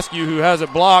into Askew, who has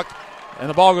it blocked, and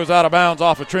the ball goes out of bounds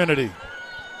off of Trinity.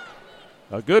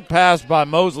 A good pass by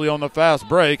Mosley on the fast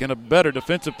break and a better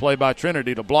defensive play by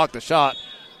Trinity to block the shot,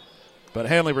 but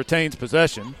Handley retains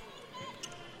possession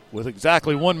with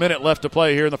exactly 1 minute left to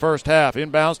play here in the first half.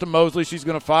 Inbounds to Mosley. She's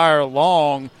going to fire a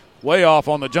long way off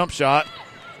on the jump shot,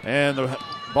 and the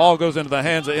ball goes into the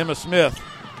hands of Emma Smith.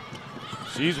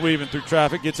 She's weaving through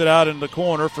traffic, gets it out in the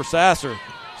corner for Sasser.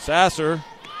 Sasser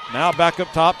now back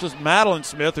up top to Madeline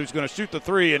Smith, who's going to shoot the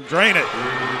three and drain it.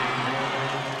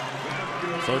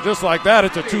 So just like that,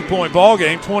 it's a 2-point ball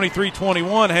game.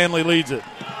 23-21, Handley leads it.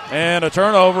 And a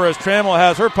turnover as Trammell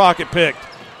has her pocket picked.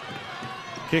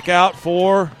 Kick out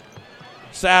for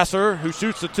Sasser, who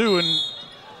shoots the two and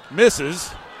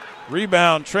misses.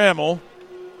 Rebound, Trammell.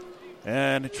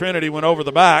 And Trinity went over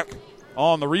the back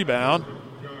on the rebound.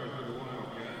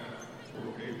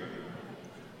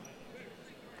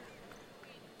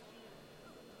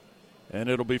 And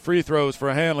it'll be free throws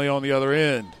for Handley on the other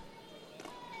end.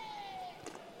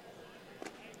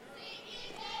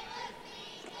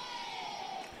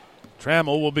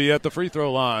 Trammell will be at the free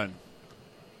throw line.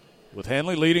 With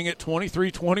Handley leading at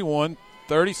 23-21,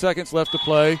 30 seconds left to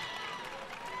play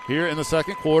here in the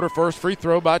second quarter. First free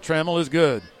throw by Trammell is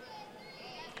good.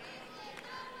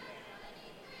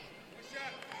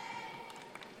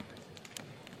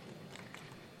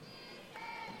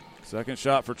 Second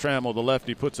shot for Trammell. The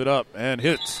lefty puts it up and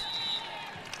hits.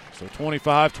 So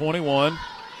 25-21.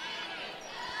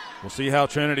 We'll see how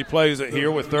Trinity plays it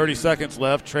here with 30 seconds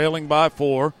left, trailing by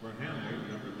 4.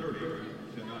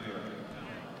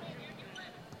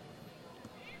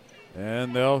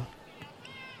 And they'll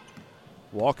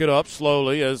walk it up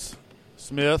slowly as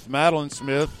Madeline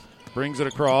Smith, brings it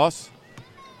across.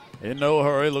 In no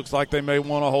hurry. Looks like they may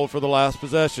want to hold for the last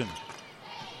possession.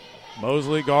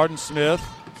 Mosley guarding Smith.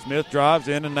 Smith drives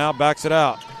in and now backs it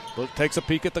out. Takes a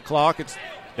peek at the clock. It's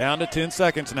down to 10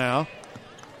 seconds now.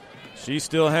 She's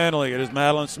still handling it as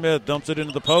Madeline Smith dumps it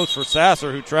into the post for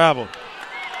Sasser, who traveled.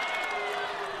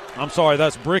 I'm sorry,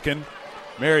 that's Bricken.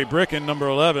 Mary Bricken, number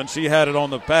 11. She had it on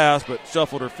the pass but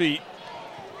shuffled her feet.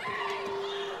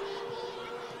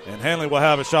 And Handley will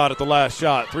have a shot at the last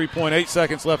shot. 3.8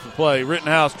 seconds left to play.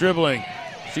 Rittenhouse dribbling.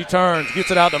 She turns, gets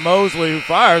it out to Mosley, who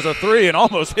fires a three and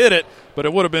almost hit it, but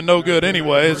it would have been no good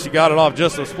anyway as she got it off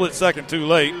just a split second too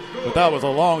late. But that was a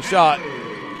long shot.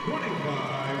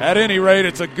 At any rate,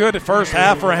 it's a good first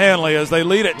half for Handley as they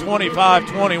lead at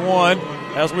 25-21.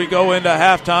 As we go into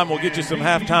halftime, we'll get you some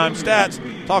halftime stats.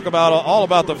 Talk about all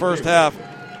about the first half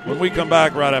when we come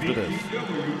back right after this.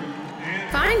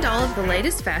 Find all of the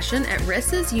latest fashion at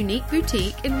Ressa's Unique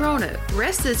Boutique in Roanoke.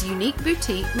 Ressa's Unique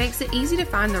Boutique makes it easy to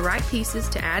find the right pieces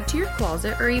to add to your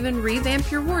closet or even revamp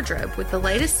your wardrobe with the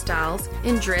latest styles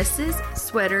in dresses,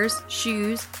 sweaters,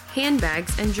 shoes,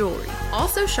 handbags, and jewelry.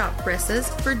 Also shop Ressa's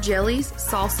for jellies,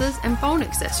 salsas, and phone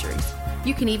accessories.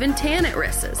 You can even tan at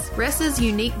Ressa's. Ressa's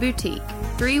Unique Boutique,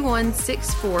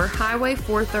 3164 Highway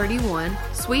 431,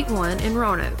 Suite 1 in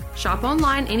Roanoke. Shop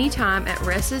online anytime at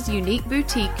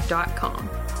ressasuniqueboutique.com.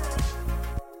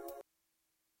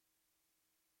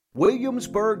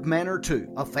 Williamsburg Manor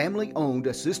 2, a family-owned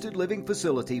assisted living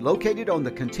facility located on the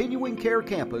continuing care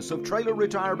campus of Traylor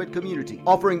Retirement Community,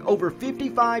 offering over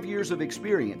 55 years of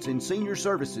experience in senior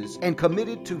services and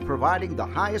committed to providing the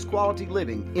highest quality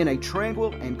living in a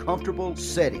tranquil and comfortable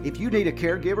setting. If you need a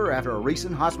caregiver after a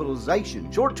recent hospitalization,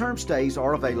 short-term stays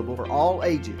are available for all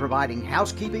ages, providing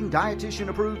housekeeping,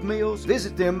 dietitian-approved meals.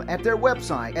 Visit them at their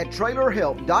website at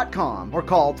trailerhelp.com or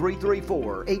call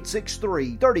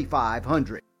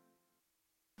 334-863-3500.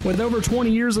 With over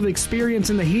 20 years of experience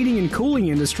in the heating and cooling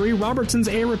industry, Robertson's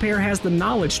Air Repair has the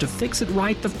knowledge to fix it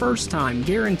right the first time,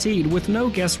 guaranteed with no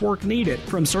guesswork needed.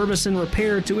 From service and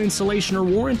repair to installation or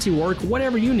warranty work,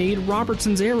 whatever you need,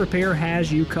 Robertson's Air Repair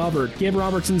has you covered. Give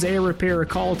Robertson's Air Repair a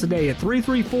call today at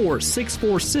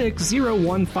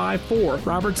 334-646-0154.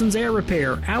 Robertson's Air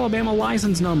Repair, Alabama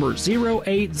license number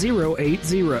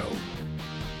 08080.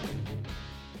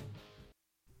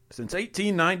 Since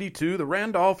 1892, the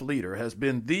Randolph Leader has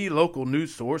been the local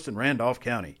news source in Randolph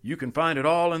County. You can find it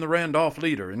all in the Randolph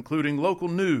Leader, including local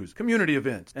news, community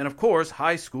events, and of course,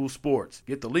 high school sports.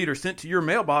 Get the Leader sent to your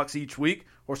mailbox each week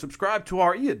or subscribe to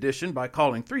our e-edition by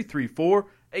calling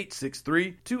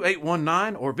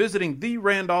 334-863-2819 or visiting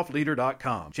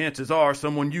therandolphleader.com. Chances are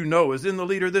someone you know is in the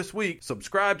Leader this week.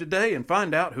 Subscribe today and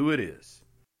find out who it is.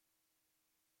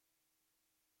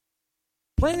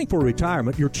 Planning for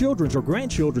retirement, your children's or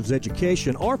grandchildren's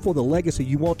education, or for the legacy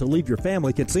you want to leave your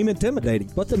family can seem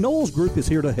intimidating, but the Knowles Group is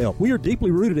here to help. We are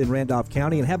deeply rooted in Randolph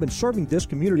County and have been serving this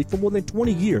community for more than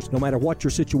 20 years. No matter what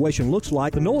your situation looks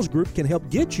like, the Knowles Group can help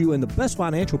get you in the best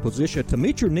financial position to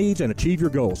meet your needs and achieve your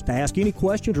goals. To ask any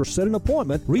questions or set an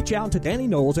appointment, reach out to Danny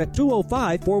Knowles at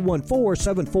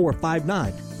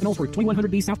 205-414-7459. Knowles Group,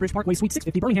 2100B Southbridge Parkway, Suite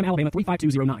 650, Birmingham, Alabama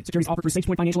 35209. Securities offered through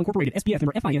SafePoint Financial Incorporated, SPF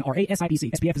member FINRA SIPC.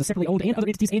 SPF is a separately owned and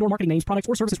other entities and/or marketing names, products,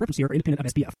 or services referenced here are independent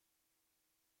of SPF.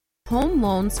 Home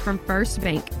loans from First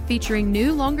Bank, featuring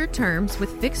new longer terms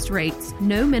with fixed rates,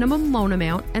 no minimum loan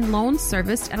amount, and loans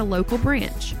serviced at a local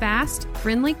branch. Fast,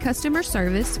 friendly customer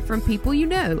service from people you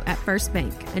know at First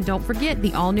Bank. And don't forget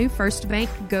the all-new First Bank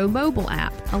Go Mobile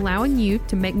app, allowing you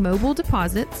to make mobile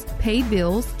deposits, pay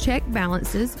bills, check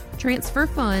balances, transfer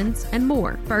funds, and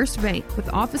more. First Bank, with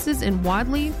offices in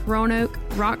Wadley, Roanoke,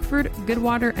 Rockford,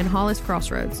 Goodwater, and Hollis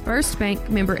Crossroads. First Bank,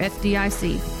 member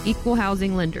FDIC, equal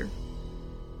housing lender.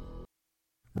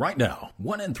 Right now,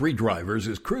 1 in 3 drivers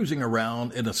is cruising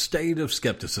around in a state of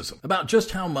skepticism about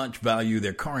just how much value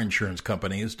their car insurance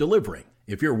company is delivering.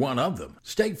 If you're one of them,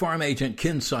 State Farm agent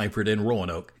Ken Seifert in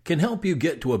Roanoke can help you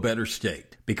get to a better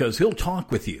state because he'll talk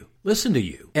with you, listen to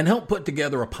you, and help put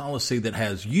together a policy that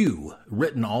has you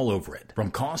written all over it,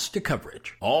 from cost to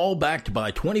coverage, all backed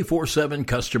by 24/7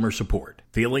 customer support.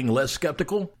 Feeling less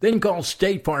skeptical? Then call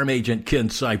State Farm agent Ken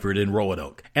Seifert in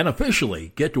Roanoke and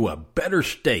officially get to a better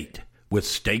state with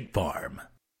State Farm.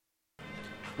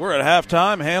 We're at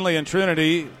halftime. Handley and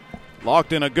Trinity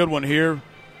locked in a good one here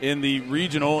in the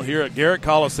regional here at Garrett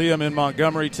Coliseum in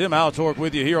Montgomery. Tim Altork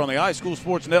with you here on the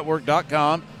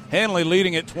iSchoolSportsNetwork.com. Handley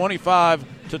leading at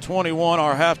 25-21,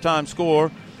 our halftime score.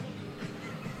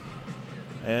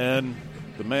 And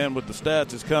the man with the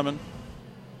stats is coming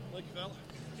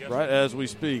right as we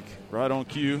speak, right on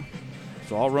cue.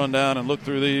 So I'll run down and look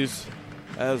through these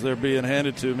as they're being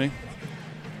handed to me.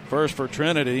 First for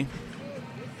Trinity.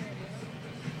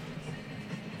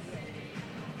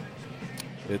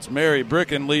 It's Mary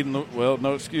Bricken leading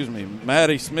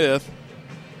Maddie Smith.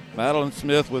 Madeline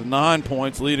Smith with 9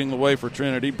 points leading the way for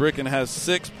Trinity. Bricken has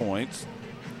 6 points.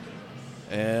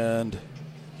 And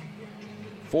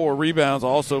 4 rebounds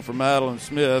also for Madeline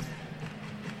Smith.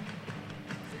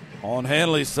 On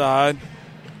Handley's side,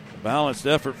 balanced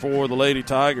effort for the Lady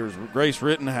Tigers. Grace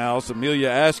Rittenhouse, Amelia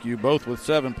Askew, both with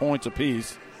 7 points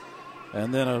apiece.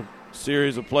 And then a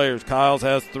series of players. Kiles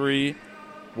has 3.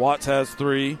 Watts has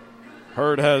 3.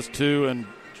 Hurd has 2. And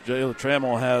Jayla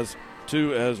Trammell has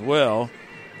 2 as well.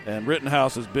 And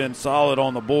Rittenhouse has been solid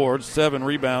on the board. 7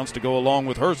 rebounds to go along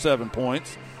with her 7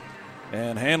 points.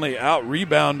 And Handley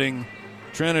out-rebounding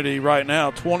Trinity right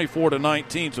now,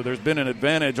 24-19. So there's been an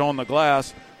advantage on the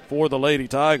glass for the Lady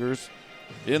Tigers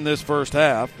in this first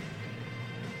half.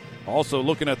 Also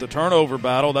looking at the turnover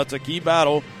battle, that's a key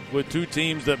battle with two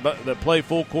teams that play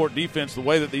full-court defense the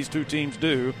way that these two teams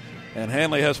do. And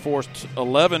Handley has forced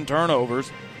 11 turnovers,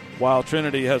 while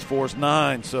Trinity has forced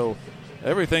 9. So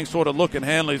everything's sort of looking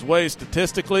Handley's way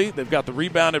statistically. They've got the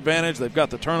rebound advantage. They've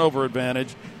got the turnover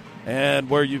advantage. And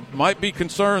where you might be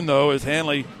concerned, though, is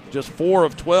Handley just 4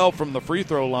 of 12 from the free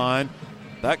throw line.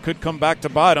 That could come back to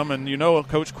bite them, and you know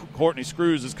Coach Courtney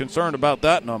Screws is concerned about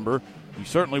that number. You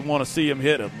certainly want to see him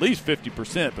hit at least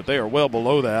 50%, but they are well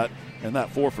below that and that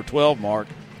 4 for 12 mark.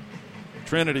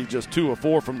 Trinity just 2 of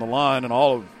 4 from the line, and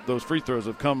all of those free throws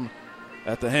have come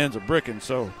at the hands of Bricken.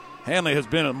 So Handley has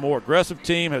been a more aggressive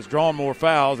team, has drawn more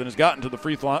fouls, and has gotten to the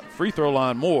free throw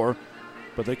line more,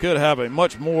 but they could have a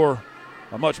much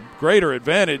greater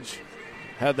advantage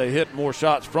had they hit more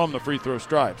shots from the free throw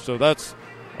stripe. So that's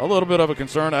a little bit of a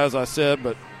concern, as I said,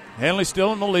 but Handley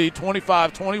still in the lead,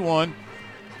 25-21,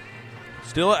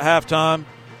 still at halftime,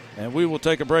 and we will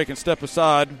take a break and step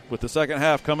aside with the second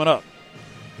half coming up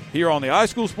here on the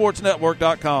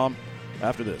iSchoolSportsNetwork.com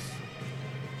after this.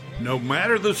 No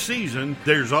matter the season,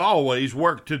 there's always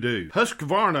work to do.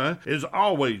 Husqvarna is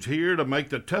always here to make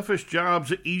the toughest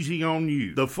jobs easy on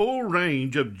you. The full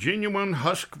range of genuine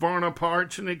Husqvarna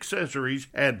parts and accessories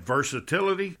add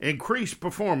versatility, increase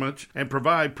performance, and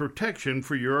provide protection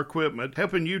for your equipment,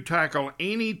 helping you tackle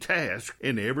any task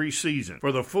in every season.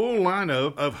 For the full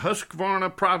lineup of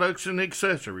Husqvarna products and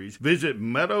accessories, visit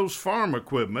Meadows Farm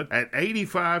Equipment at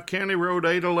 85 County Road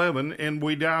 811 in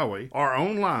Wedowee or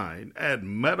online at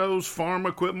meadowsfarmequipment.com.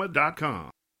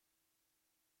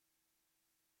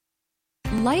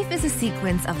 Life is a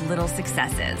sequence of little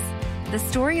successes. The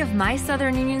story of my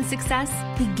Southern Union success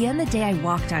began the day I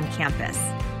walked on campus,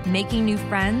 making new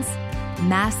friends,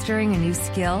 mastering a new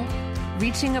skill,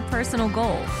 reaching a personal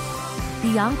goal,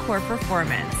 the encore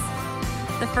performance,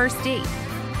 the first date,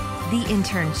 the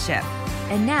internship,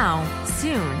 and now,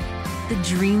 soon, the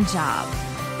dream job.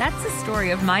 That's the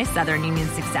story of my Southern Union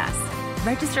success.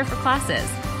 Register for classes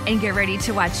and get ready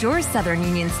to watch your Southern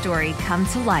Union story come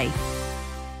to life.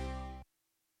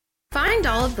 Find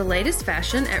all of the latest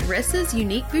fashion at Ressa's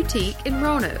Unique Boutique in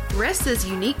Roanoke. Ressa's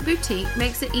Unique Boutique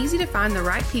makes it easy to find the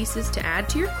right pieces to add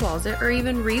to your closet or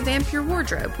even revamp your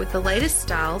wardrobe with the latest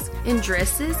styles in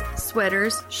dresses,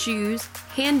 sweaters, shoes,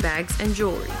 handbags, and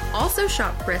jewelry. Also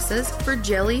shop Ressa's for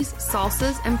jellies,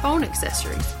 salsas, and phone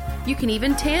accessories. You can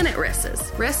even tan at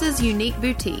Ressa's. Ressa's Unique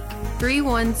Boutique,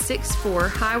 3164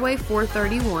 Highway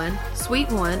 431, Suite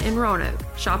 1 in Roanoke.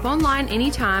 Shop online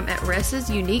anytime at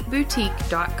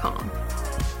ressasuniqueboutique.com.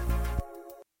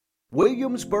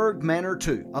 Williamsburg Manor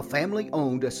 2, a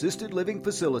family-owned assisted living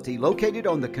facility located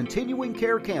on the continuing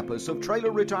care campus of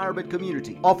Trailer Retirement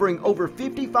Community, offering over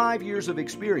 55 years of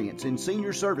experience in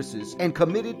senior services and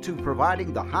committed to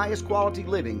providing the highest quality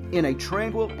living in a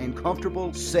tranquil and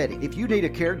comfortable setting. If you need a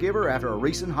caregiver after a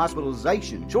recent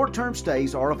hospitalization, short-term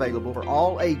stays are available for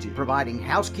all ages, providing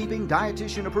housekeeping,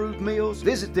 dietitian-approved meals.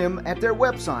 Visit them at their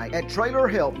website at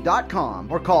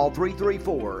trailerhelp.com or call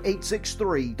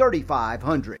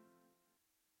 334-863-3500.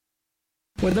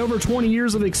 With over 20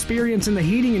 years of experience in the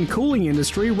heating and cooling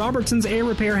industry, Robertson's Air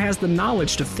Repair has the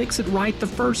knowledge to fix it right the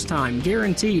first time,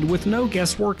 guaranteed with no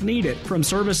guesswork needed. From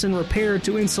service and repair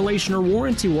to installation or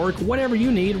warranty work, whatever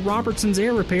you need, Robertson's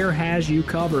Air Repair has you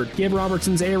covered. Give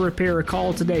Robertson's Air Repair a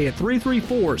call today at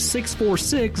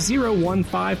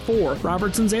 334-646-0154.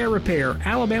 Robertson's Air Repair,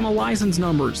 Alabama license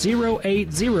number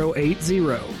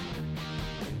 08080.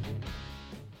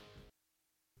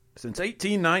 Since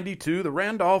 1892, the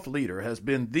Randolph Leader has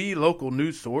been the local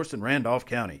news source in Randolph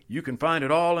County. You can find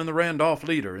it all in the Randolph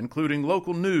Leader, including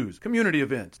local news, community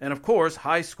events, and of course,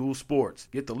 high school sports.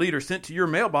 Get the Leader sent to your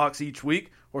mailbox each week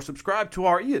or subscribe to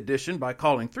our e-edition by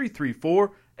calling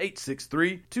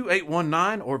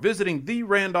 334-863-2819 or visiting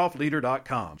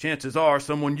therandolphleader.com. Chances are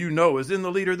someone you know is in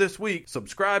the Leader this week.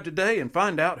 Subscribe today and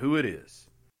find out who it is.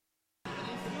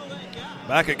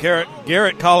 Back at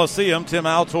Garrett Coliseum, Tim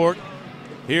Altork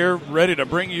here ready to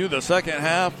bring you the second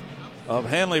half of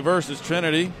Handley versus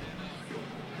Trinity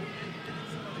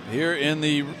here in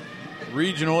the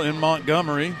regional in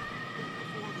Montgomery.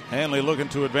 Handley looking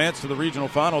to advance to the regional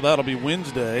final. That'll be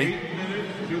Wednesday.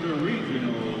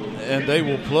 And they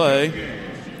will play.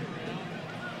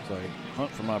 So I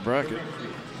hunt for my bracket.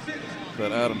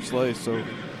 That Adam Slay so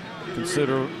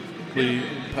considerably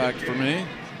packed for me.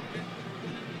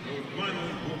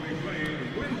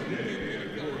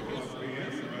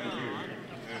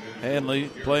 Handley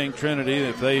playing Trinity.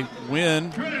 If they win,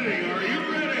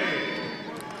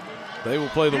 they will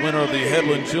play the winner of the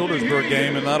Headland-Childersburg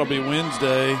game, and that'll be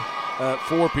Wednesday at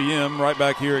 4 p.m. right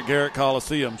back here at Garrett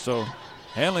Coliseum. So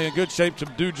Handley in good shape to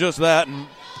do just that and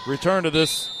return to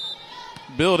this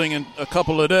building in a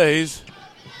couple of days.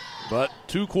 But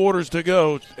 2 quarters to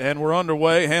go, and we're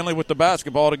underway. Handley with the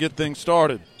basketball to get things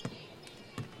started.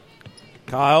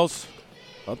 Kyles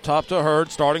up top to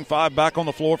Hurd, starting 5 back on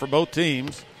the floor for both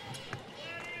teams.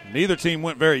 Neither team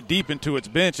went very deep into its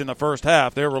bench in the first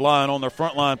half. They're relying on their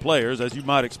frontline players, as you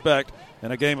might expect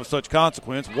in a game of such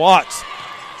consequence. Watts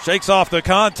shakes off the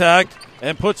contact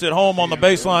and puts it home on the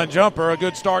baseline jumper. A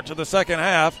good start to the second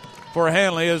half for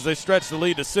Handley as they stretch the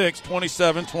lead to 6,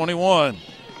 27-21.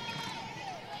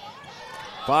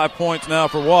 5 points now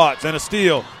for Watts and a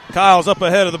steal. Kyle's up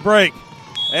ahead of the break,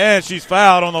 and she's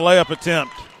fouled on the layup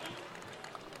attempt.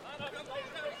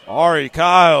 Ari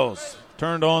Kyles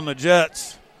turned on the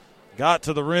Jets. Got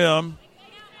to the rim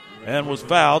and was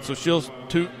fouled, so she'll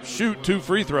shoot 2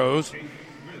 free throws.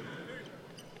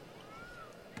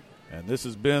 And this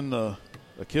has been the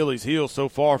Achilles heel so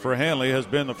far for Handley, has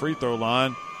been the free throw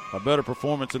line. A better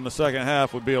performance in the second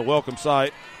half would be a welcome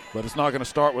sight, but it's not going to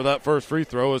start with that first free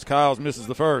throw as Kyles misses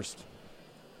the first.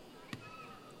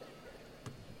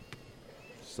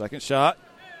 Second shot.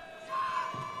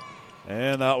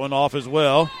 And that one off as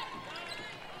well.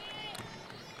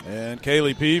 And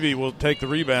Kaylee Peavy will take the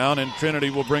rebound, and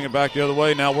Trinity will bring it back the other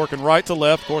way. Now working right to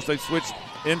left. Of course, they switched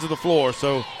into the floor.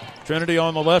 So Trinity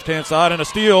on the left-hand side, and a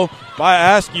steal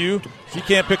by Askew. She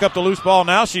can't pick up the loose ball.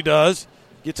 Now she does.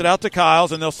 Gets it out to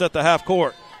Kyles, and they'll set the half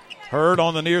court. Hurd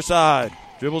on the near side.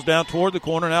 Dribbles down toward the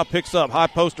corner, now picks up. High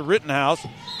post to Rittenhouse.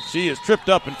 She is tripped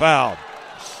up and fouled.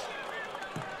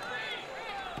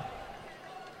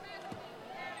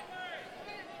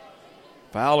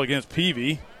 Foul against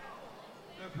Peavy.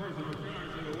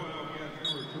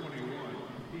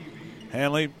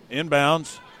 Handley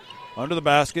inbounds under the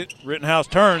basket. Rittenhouse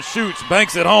turns, shoots,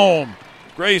 banks it home.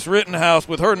 Grace Rittenhouse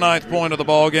with her 9th point of the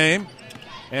ball game.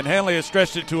 And Handley has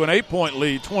stretched it to an 8-point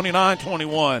lead,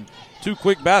 29-21. 2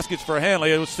 quick baskets for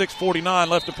Handley. It was 6:49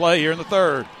 left to play here in the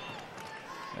third.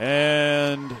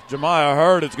 And Jemiah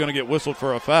Hurd is going to get whistled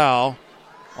for a foul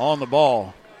on the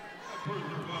ball.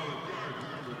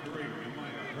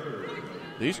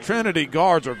 These Trinity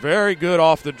guards are very good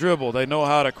off the dribble. They know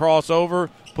how to cross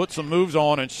over, put some moves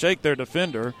on, and shake their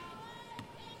defender.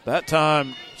 That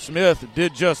time, Smith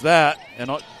did just that,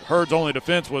 and Hurd's only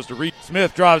defense was to reach.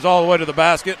 Smith drives all the way to the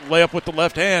basket. Layup with the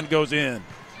left hand goes in.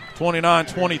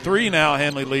 29-23 now,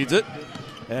 Handley leads it.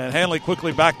 And Handley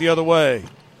quickly back the other way.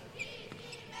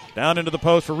 Down into the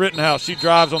post for Rittenhouse. She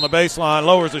drives on the baseline,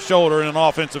 lowers the shoulder, and an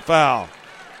offensive foul.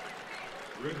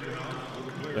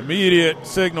 Immediate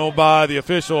signal by the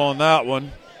official on that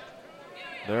one.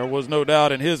 There was no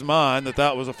doubt in his mind that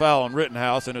that was a foul on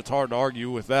Rittenhouse, and it's hard to argue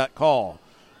with that call.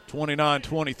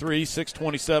 29-23,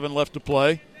 6:27 left to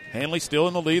play. Handley still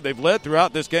in the lead. They've led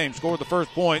throughout this game, scored the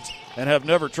first points, and have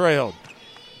never trailed.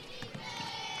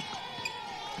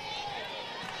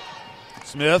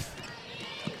 Smith.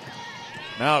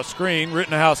 Now a screen.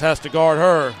 Rittenhouse has to guard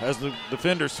her as the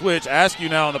defenders switch. Askew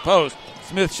now on the post.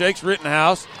 Smith shakes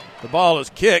Rittenhouse. The ball is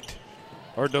kicked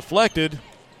or deflected,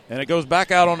 and it goes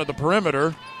back out onto the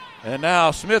perimeter. And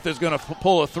now Smith is going to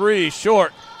pull a 3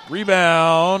 short.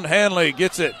 Rebound. Handley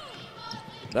gets it.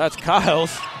 That's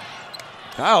Kyles.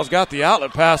 Kyles got the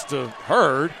outlet pass to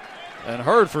Hurd, and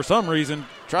Hurd, for some reason,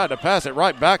 tried to pass it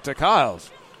right back to Kyles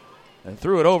and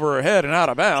threw it over her head and out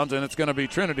of bounds, and it's going to be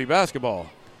Trinity basketball.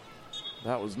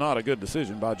 That was not a good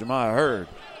decision by Jemiah Hurd.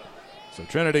 So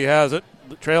Trinity has it,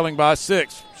 trailing by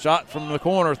 6. Shot from the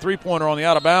corner, 3-pointer on the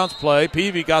out-of-bounds play.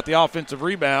 Peavy got the offensive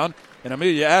rebound, and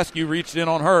Amelia Askew reached in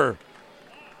on her.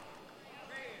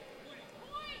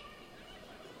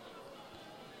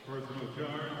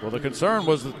 Well, the concern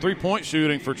was the three-point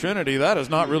shooting for Trinity. That has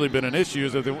not really been an issue.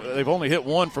 They've only hit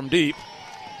 1 from deep.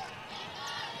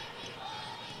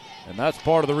 And that's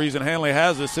part of the reason Handley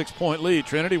has this 6-point lead.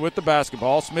 Trinity with the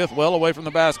basketball. Smith well away from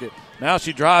the basket. Now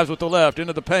she drives with the left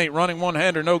into the paint. Running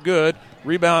one-hander, no good.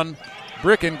 Rebound,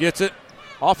 Bricken gets it.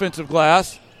 offensive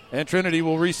glass, and Trinity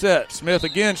will reset. Smith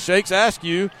again shakes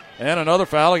Askew, and another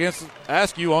foul against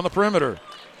Askew on the perimeter.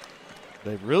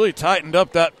 They've really tightened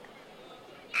up that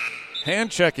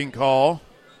hand-checking call.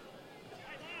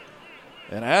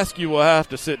 And Askew will have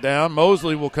to sit down.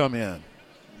 Mosley will come in.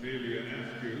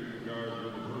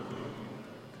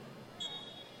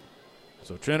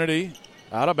 So Trinity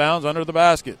out of bounds under the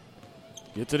basket.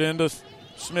 Gets it into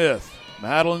Smith.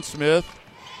 Madeline Smith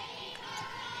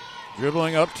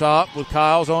dribbling up top with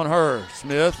Kyles on her.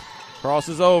 Smith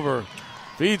crosses over.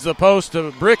 Feeds the post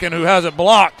to Bricken, who has it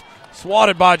blocked.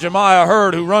 Swatted by Jemiah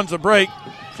Hurd, who runs the break.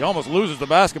 She almost loses the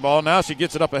basketball. Now she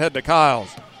gets it up ahead to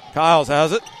Kyles. Kyles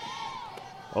has it.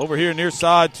 Over here near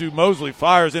side to Mosley.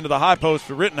 Fires into the high post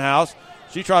for Rittenhouse.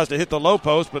 She tries to hit the low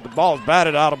post, but the ball is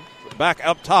batted out of back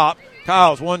up top.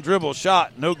 Kyles, one dribble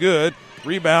shot, no good.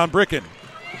 Rebound, Bricken.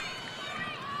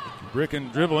 Bricken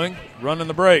dribbling, running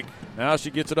the break. Now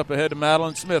she gets it up ahead to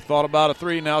Madeline Smith. Thought about a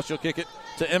three. Now she'll kick it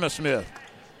to Emma Smith.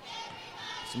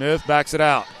 Smith backs it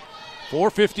out.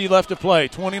 4:50 left to play.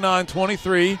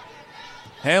 29-23.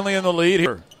 Handley in the lead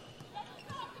here.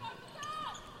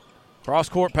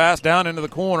 Cross-court pass down into the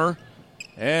corner.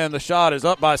 And the shot is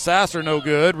up by Sasser, no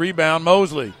good. Rebound,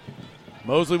 Mosley.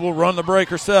 Mosley will run the break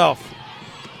herself.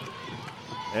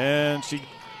 And she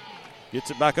gets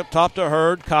it back up top to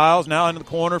Hurd. Kyles now into the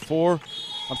corner for,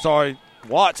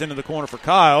 Watts into the corner for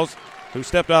Kyles, who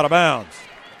stepped out of bounds.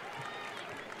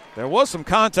 There was some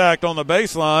contact on the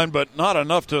baseline, but not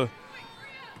enough to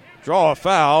draw a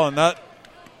foul, and that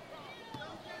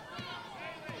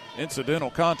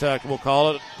incidental contact, we'll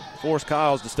call it, forced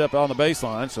Kyles to step out on the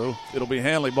baseline. So it'll be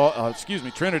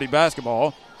Trinity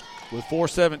basketball with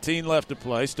 4:17 left to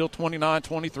play. Still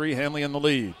 29-23, Handley in the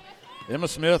lead. Emma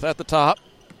Smith at the top.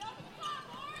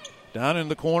 Down in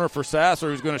the corner for Sasser,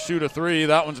 who's going to shoot a three.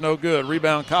 That one's no good.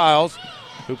 Rebound Kyles,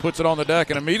 who puts it on the deck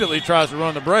and immediately tries to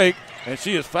run the break, and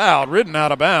she is fouled, ridden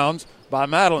out of bounds by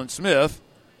Madeline Smith.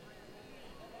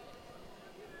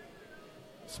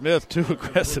 Smith too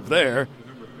aggressive there.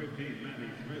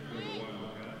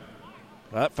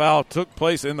 That foul took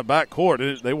place in the back court.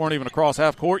 They weren't even across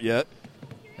half court yet,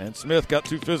 and Smith got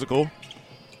too physical.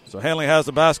 So Handley has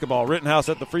the basketball. Rittenhouse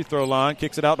at the free throw line,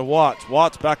 kicks it out to Watts.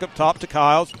 Watts back up top to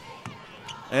Kyles.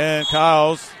 And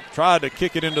Kyles tried to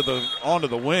kick it onto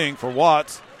the wing for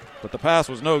Watts, but the pass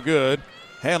was no good.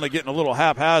 Handley getting a little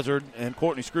haphazard, and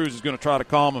Courtney Screws is going to try to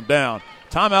calm him down.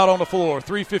 Timeout on the floor,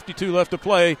 3:52 left to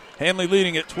play. Handley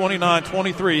leading at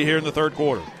 29-23 here in the third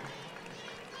quarter.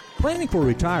 Planning for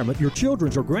retirement, your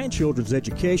children's or grandchildren's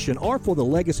education, or for the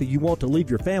legacy you want to leave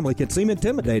your family can seem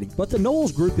intimidating, but the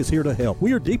Knowles Group is here to help.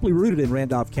 We are deeply rooted in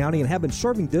Randolph County and have been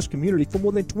serving this community for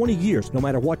more than 20 years. No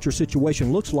matter what your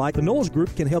situation looks like, the Knowles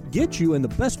Group can help get you in the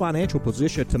best financial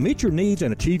position to meet your needs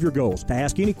and achieve your goals. To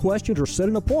ask any questions or set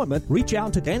an appointment, reach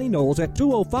out to Danny Knowles at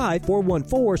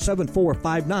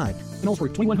 205-414-7459. Knowles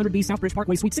Group, 2100B Southbridge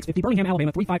Parkway, Suite 650, Birmingham,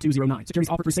 Alabama, 35209. Securities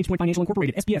offered through SagePoint Financial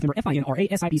Incorporated, SPF member FINRA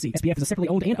SIPC. SPF is a separately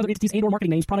owned and other entities and or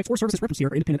marketing names, products, or services referenced here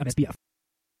are independent of SPF.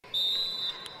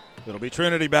 It'll be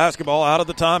Trinity basketball out of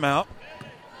the timeout.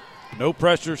 No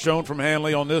pressure shown from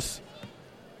Handley on this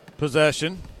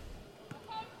possession.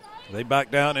 They back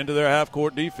down into their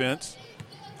half-court defense.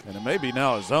 And it may be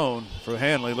now a zone for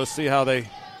Handley. Let's see how they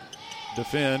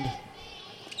defend.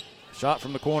 Shot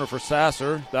from the corner for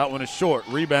Sasser. That one is short.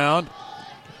 Rebound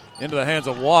into the hands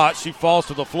of Watt. She falls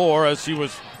to the floor as she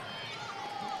was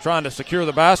trying to secure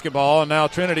the basketball, and now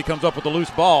Trinity comes up with a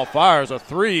loose ball. Fires a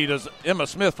three to Emma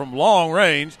Smith from long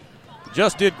range.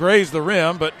 Just did graze the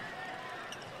rim, but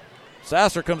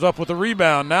Sasser comes up with a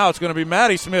rebound. Now it's going to be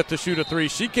Maddie Smith to shoot a three.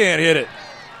 She can't hit it.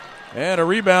 And a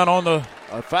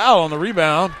foul on the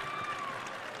rebound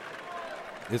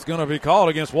is going to be called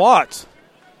against Watts.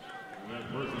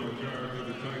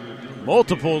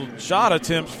 Multiple shot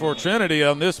attempts for Trinity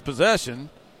on this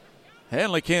possession.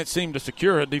 Handley can't seem to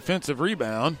secure a defensive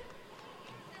rebound.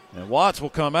 And Watts will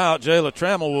come out. Jayla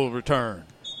Trammell will return.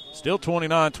 Still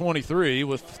 29-23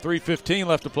 with 3:15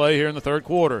 left to play here in the third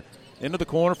quarter. Into the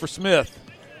corner for Smith.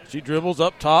 She dribbles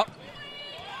up top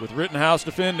with Rittenhouse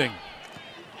defending.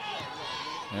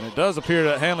 And it does appear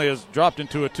that Handley has dropped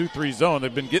into a 2-3 zone.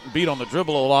 They've been getting beat on the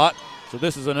dribble a lot. So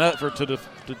this is an effort to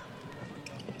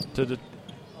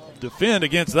defend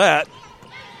against that.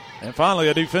 And finally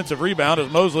a defensive rebound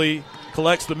as Mosley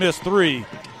collects the missed three.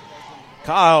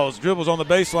 Kyles dribbles on the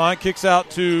baseline, kicks out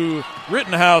to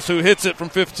Rittenhouse, who hits it from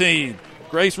 15.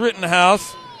 Grace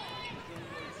Rittenhouse.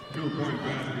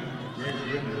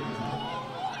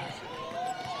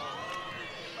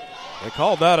 They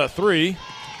called that a three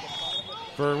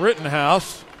for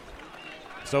Rittenhouse.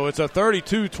 So it's a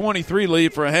 32-23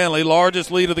 lead for Handley,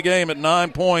 largest lead of the game at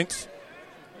 9 points.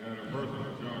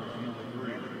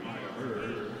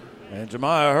 And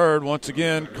Jemiah Hurd once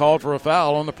again called for a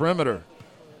foul on the perimeter.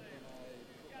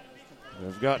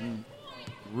 They've gotten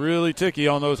really ticky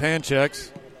on those hand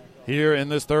checks here in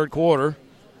this third quarter,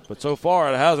 but so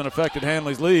far it hasn't affected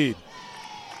Handley's lead.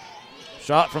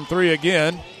 Shot from three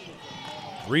again.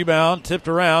 Rebound tipped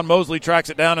around. Mosley tracks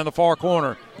it down in the far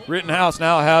corner. Rittenhouse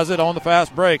now has it on the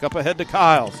fast break. Up ahead to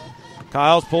Kiles.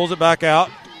 Kiles pulls it back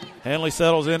out. Handley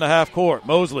settles into half court.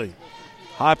 Mosley.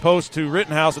 High post to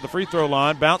Rittenhouse at the free throw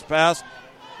line. Bounce pass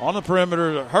on the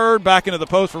perimeter. Hurd back into the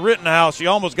post for Rittenhouse. She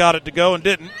almost got it to go and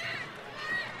didn't.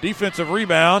 Defensive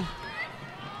rebound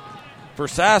for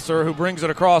Sasser, who brings it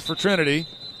across for Trinity.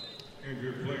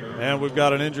 And we've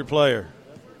got an injured player.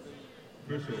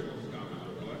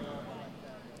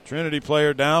 Trinity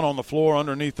player down on the floor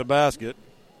underneath the basket.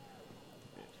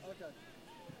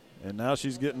 And now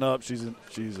she's getting up. She's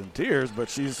in tears, but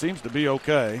she seems to be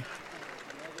okay.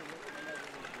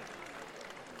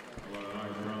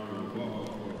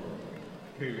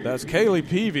 That's Kaylee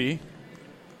Peavy.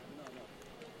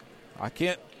 I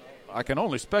can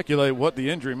only speculate what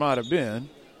the injury might have been.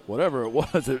 Whatever it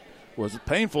was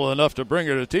painful enough to bring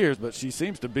her to tears, but she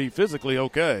seems to be physically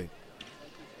okay.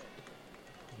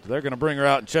 They're going to bring her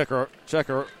out and check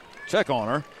on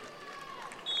her.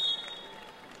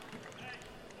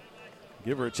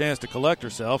 Give her a chance to collect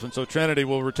herself, and so Trinity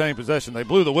will retain possession. They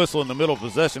blew the whistle in the middle of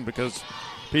possession because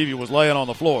Peavy was laying on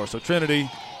the floor. So Trinity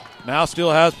now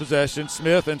still has possession.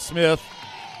 Smith,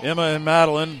 Emma and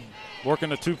Madeline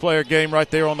working a two-player game right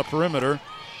there on the perimeter.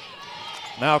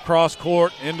 Now cross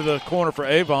court into the corner for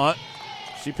Avant.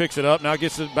 She picks it up, now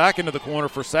gets it back into the corner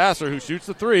for Sasser, who shoots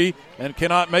the three and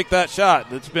cannot make that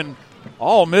shot. It's been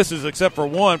all misses except for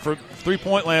one for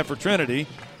three-point land for Trinity.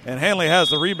 And Handley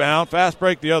has the rebound. Fast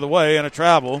break the other way and a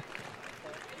travel.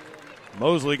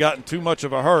 Mosley got in too much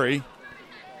of a hurry,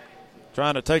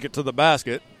 trying to take it to the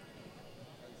basket.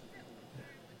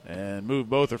 And moved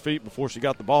both her feet before she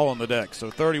got the ball on the deck. So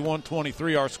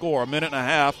 31-23 our score. A minute and a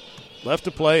half left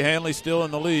to play. Handley still in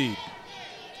the lead.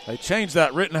 They changed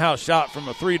that Rittenhouse shot from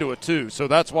a 3 to a 2, so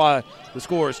that's why the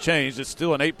score has changed. It's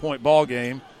still an 8-point ball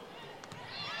game.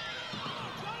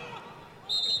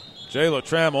 Jayla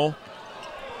Trammell.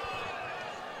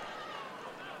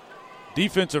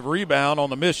 Defensive rebound on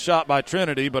the missed shot by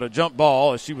Trinity, but a jump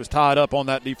ball as she was tied up on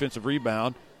that defensive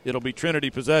rebound. It'll be Trinity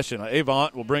possession.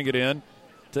 Avant will bring it in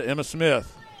to Emma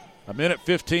Smith. A minute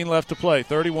 15 left to play.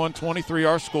 31-23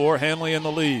 our score. Handley in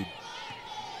the lead.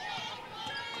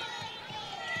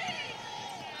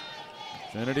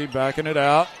 Trinity backing it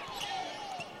out.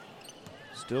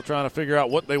 Still trying to figure out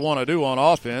what they want to do on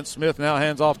offense. Smith now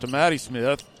hands off to Maddie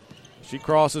Smith. She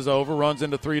crosses over, runs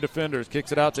into three defenders,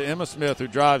 kicks it out to Emma Smith, who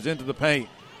drives into the paint.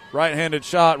 Right-handed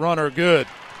shot, runner, good.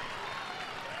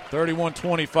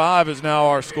 31-25 is now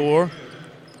our score.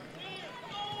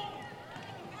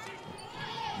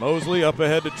 Mosley up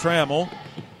ahead to Trammell.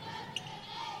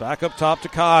 Back up top to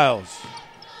Kiles.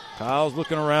 Kiles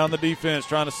looking around the defense,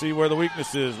 trying to see where the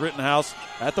weakness is. Rittenhouse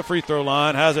at the free throw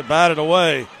line, has it batted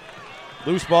away.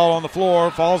 Loose ball on the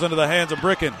floor, falls into the hands of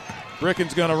Bricken.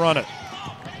 Bricken's going to run it.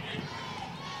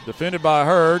 Defended by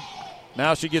Hurd.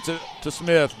 Now she gets it to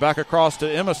Smith. Back across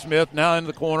to Emma Smith, now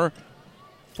into the corner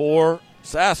for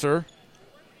Sasser.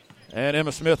 And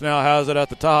Emma Smith now has it at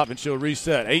the top, and she'll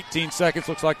reset. 18 seconds.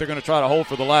 Looks like they're going to try to hold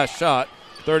for the last shot.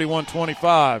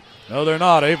 31-25. No, they're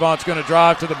not. Avant's going to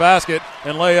drive to the basket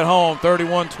and lay it home.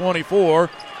 31-24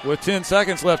 with 10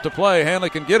 seconds left to play. Handley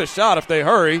can get a shot if they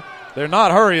hurry. They're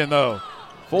not hurrying, though.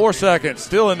 4 seconds.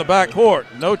 Still in the backcourt.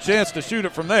 No chance to shoot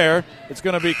it from there. It's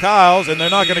going to be Kiles, and they're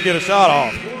not going to get a shot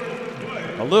off.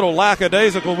 A little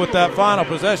lackadaisical with that final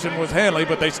possession was Handley,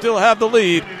 but they still have the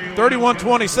lead.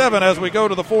 31-27 as we go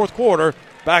to the fourth quarter.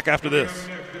 Back after this.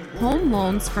 Home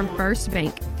loans from First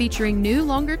Bank, featuring new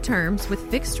longer terms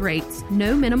with fixed rates,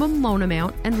 no minimum loan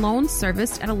amount, and loans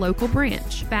serviced at a local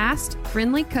branch. Fast,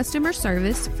 friendly customer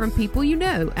service from people you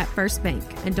know at First Bank.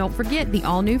 And don't forget the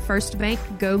all-new First Bank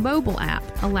Go mobile app,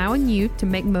 allowing you to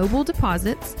make mobile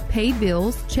deposits, pay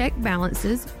bills, check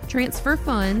balances, transfer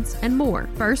funds, and more.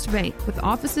 First Bank, with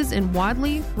offices in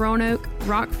Wadley, Roanoke,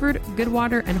 Rockford,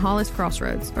 Goodwater, and Hollis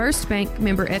Crossroads. First Bank,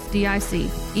 member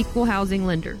FDIC, equal housing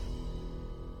lender.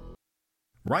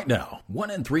 Right now, 1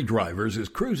 in 3 drivers is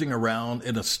cruising around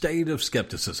in a state of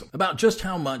skepticism about just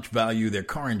how much value their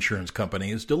car insurance company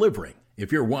is delivering.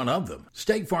 If you're one of them,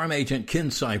 State Farm agent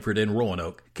Ken Seifert in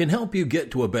Roanoke can help you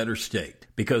get to a better state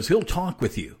because he'll talk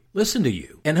with you, listen to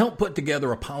you, and help put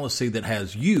together a policy that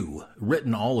has you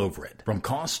written all over it, from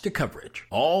cost to coverage,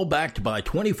 all backed by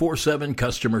 24/7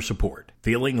 customer support.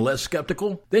 Feeling less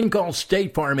skeptical? Then call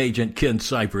State Farm agent Ken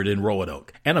Seifert in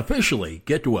Roanoke and officially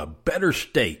get to a better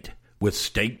state with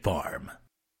State Farm.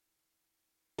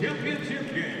 All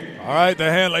right,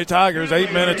 the Handley Tigers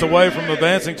 8 minutes away from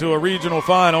advancing to a regional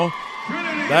final.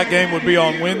 That game would be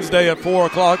on Wednesday at 4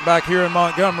 o'clock back here in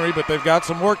Montgomery, but they've got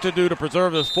some work to do to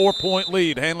preserve this 4-point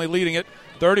lead. Handley leading it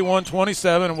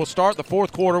 31-27, and we'll start the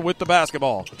fourth quarter with the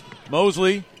basketball.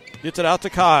 Mosley gets it out to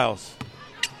Kiles.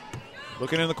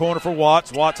 Looking in the corner for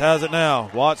Watts. Watts has it now.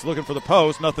 Watts looking for the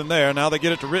post. Nothing there. Now they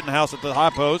get it to Rittenhouse at the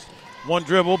high post. One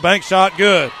dribble. Bank shot.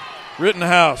 Good.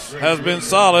 Rittenhouse has been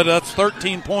solid. That's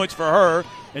 13 points for her.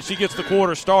 And she gets the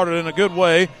quarter started in a good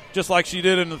way, just like she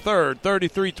did in the third.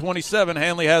 33-27,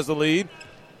 Handley has the lead.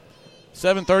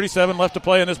 7:37 left to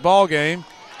play in this ball game.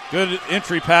 Good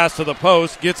entry pass to the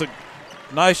post. Gets a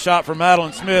nice shot from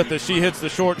Madeline Smith as she hits the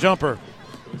short jumper.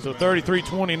 So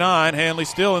 33-29, Handley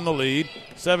still in the lead.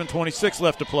 7:26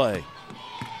 left to play.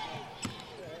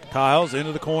 Kiles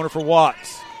into the corner for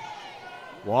Watts.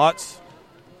 Watts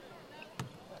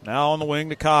now on the wing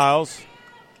to Kiles.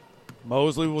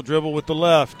 Mosley will dribble with the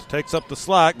left, takes up the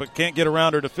slack, but can't get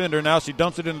around her defender. Now she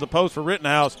dumps it into the post for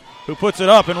Rittenhouse, who puts it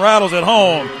up and rattles it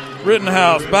home.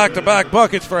 Rittenhouse, back-to-back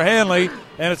buckets for Handley,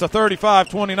 and it's a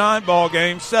 35-29 ball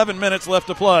game. 7 minutes left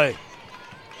to play.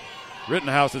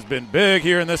 Rittenhouse has been big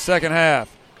here in this second half.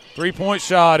 Three-point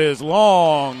shot is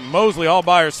long. Mosley all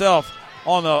by herself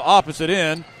on the opposite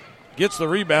end. Gets the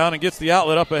rebound and gets the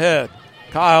outlet up ahead.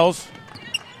 Kiles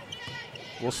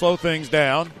will slow things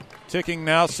down. Ticking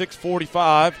now,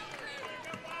 6:45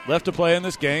 left to play in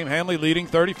this game. Handley leading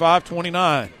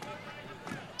 35-29.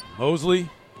 Mosley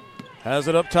has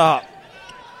it up top.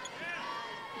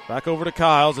 Back over to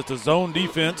Kiles. It's a zone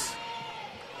defense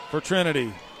for Trinity.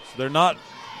 So they're not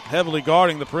heavily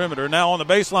guarding the perimeter. Now on the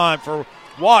baseline for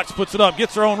Watts. Puts it up,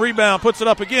 gets her own rebound, puts it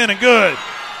up again, and good.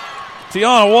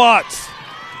 Tiana Watts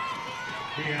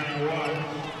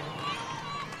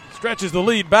stretches the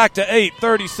lead back to 8,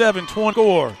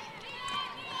 37-24.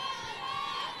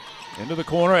 Into the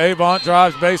corner, Avant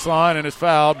drives baseline and is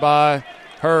fouled by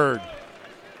Hurd.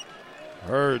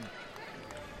 Hurd.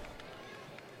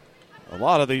 A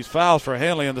lot of these fouls for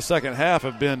Handley in the second half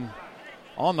have been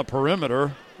on the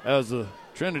perimeter as the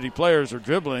Trinity players are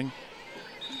dribbling.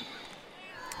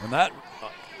 And that,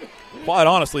 quite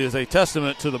honestly, is a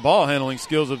testament to the ball handling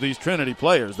skills of these Trinity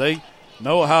players. They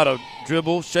know how to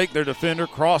dribble, shake their defender,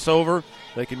 cross over.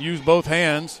 They can use both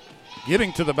hands.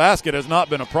 Getting to the basket has not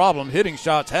been a problem. Hitting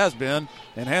shots has been,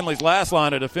 and Handley's last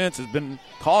line of defense has been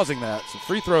causing that. So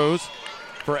free throws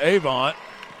for Avant,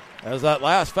 as that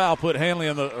last foul put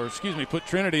put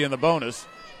Trinity in the bonus.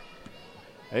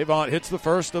 Avant hits the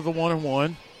first of the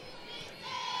 1-and-1,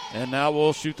 and now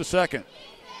we'll shoot the second.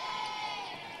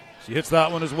 She hits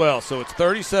that one as well. So it's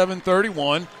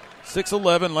 37-31,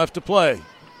 6:11 left to play.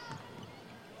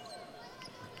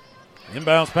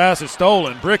 Inbounds pass is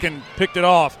stolen. Bricken picked it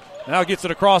off. Now gets it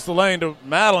across the lane to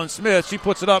Madeline Smith. She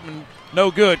puts it up and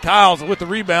no good. Kiles with the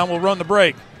rebound will run the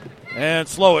break and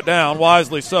slow it down,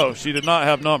 wisely so. She did not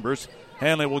have numbers.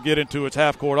 Handley will get into its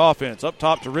half-court offense. Up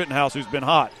top to Rittenhouse, who's been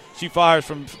hot. She fires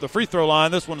from the free throw line.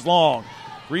 This one's long.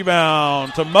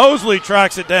 Rebound to Mosley,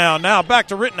 tracks it down. Now back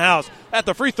to Rittenhouse at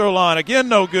the free throw line. Again,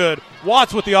 no good.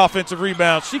 Watts with the offensive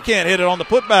rebound. She can't hit it on the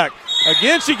putback.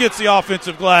 Again, she gets the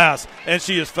offensive glass, and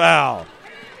she is fouled.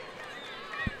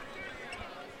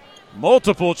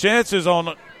 Multiple chances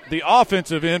on the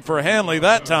offensive end for Handley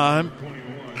that time.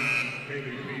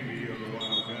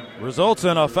 Results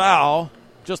in a foul.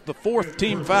 Just the fourth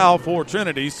team foul for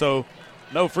Trinity, so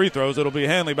no free throws. It'll be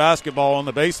Handley basketball on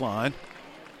the baseline.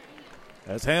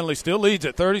 As Handley still leads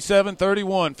at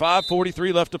 37-31,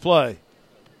 5:43 left to play.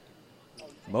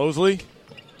 Mosley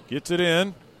gets it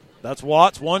in. That's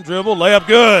Watts, one dribble, layup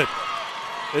good.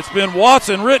 It's been Watts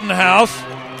and Rittenhouse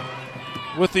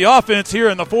with the offense here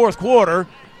in the fourth quarter,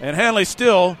 and Handley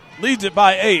still leads it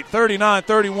by 8,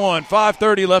 39-31,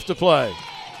 5:30 left to play.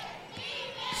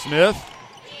 Smith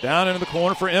down into the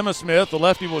corner for Emma Smith. The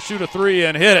lefty will shoot a three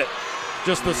and hit it.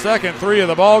 Just the second three of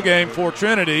the ball game for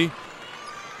Trinity.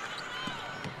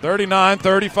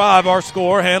 39-35 our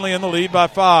score. Handley in the lead by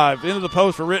 5. Into the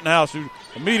post for Rittenhouse, who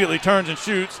immediately turns and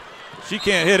shoots. She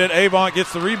can't hit it. Avant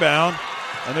gets the rebound,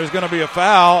 and there's going to be a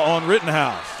foul on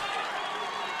Rittenhouse.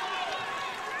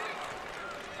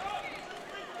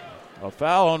 A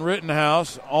foul on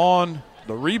Rittenhouse on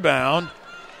the rebound.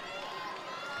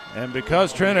 And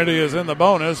because Trinity is in the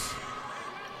bonus,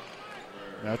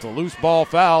 that's a loose ball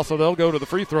foul, so they'll go to the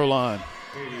free throw line.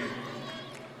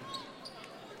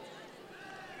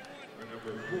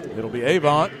 It'll be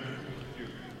Avant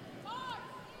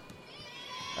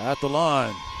at the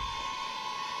line.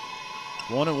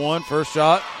 1-1, first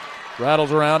shot,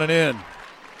 rattles around and in.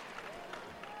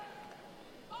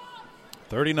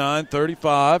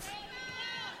 39-35.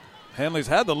 Handley's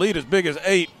had the lead as big as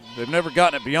 8. They've never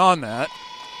gotten it beyond that.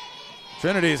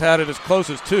 Trinity's had it as close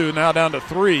as 2, now down to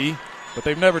 3, but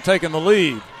they've never taken the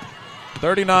lead.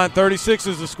 39-36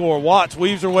 is the score. Watts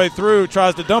weaves her way through,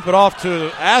 tries to dump it off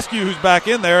to Askew, who's back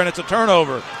in there, and it's a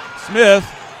turnover. Smith,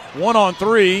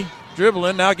 1-on-3,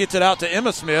 dribbling, now gets it out to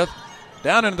Emma Smith.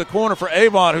 Down into the corner for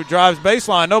Avon, who drives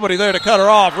baseline. Nobody there to cut her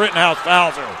off. Rittenhouse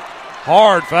fouls her.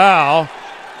 Hard foul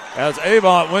as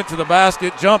Avon went to the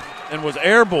basket, jumped, and was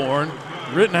airborne.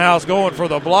 Rittenhouse going for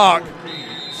the block,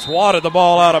 swatted the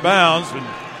ball out of bounds, and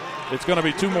it's going to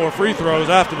be 2 more free throws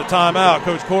after the timeout.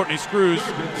 Coach Courtney Screws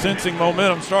sensing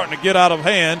momentum starting to get out of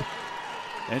hand,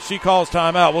 and she calls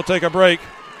timeout. We'll take a break.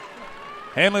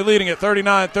 Handley leading at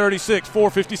 39-36,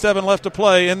 4:57 left to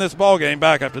play in this ballgame.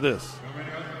 Back after this.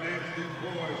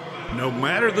 No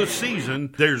matter the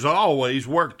season, there's always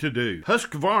work to do.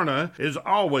 Husqvarna is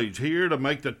always here to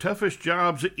make the toughest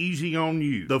jobs easy on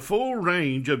you. The full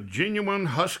range of genuine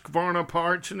Husqvarna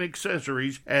parts and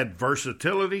accessories add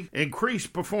versatility, increase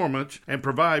performance, and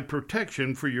provide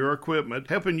protection for your equipment,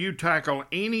 helping you tackle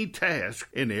any task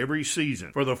in every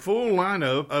season. For the full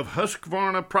lineup of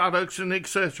Husqvarna products and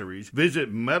accessories,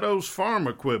 visit Meadows Farm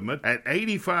Equipment at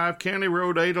 85 County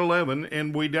Road 811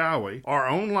 in Wedowee or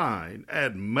online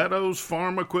at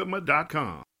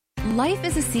meadowsfarmequipment.com. Life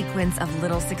is a sequence of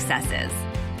little successes.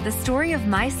 The story of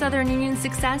my Southern Union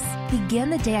success began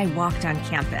the day I walked on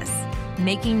campus.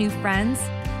 Making new friends,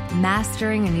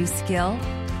 mastering a new skill,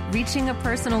 reaching a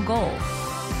personal goal.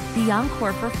 The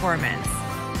encore performance.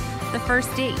 The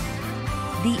first date.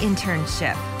 The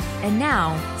internship. And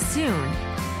now, soon,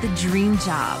 the dream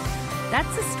job.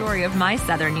 That's the story of my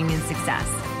Southern Union success.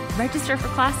 Register for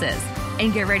classes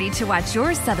and get ready to watch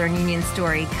your Southern Union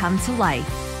story come to life.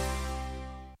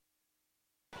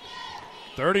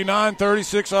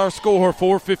 39-36 our score,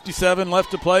 4:57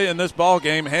 left to play in this ball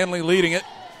game. Handley leading it.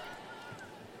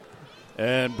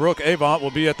 And Brooke Avant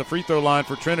will be at the free throw line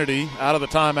for Trinity. Out of the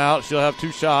timeout, she'll have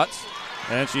 2 shots,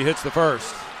 and she hits the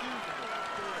first.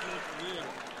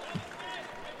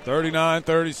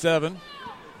 39-37,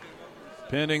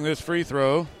 pending this free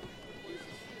throw.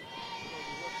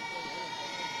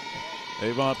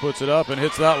 Avon puts it up and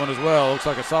hits that one as well. Looks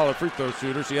like a solid free throw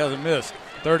shooter. She hasn't missed.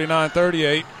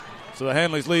 39-38. So the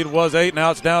Handley's lead was 8.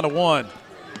 Now it's down to 1.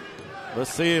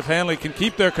 Let's see if Handley can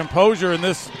keep their composure in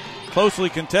this closely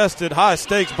contested,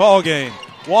 high-stakes ball game.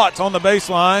 Watts on the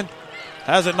baseline.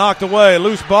 Has it knocked away.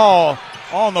 Loose ball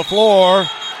on the floor.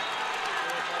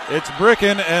 It's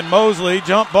Bricken and Mosley.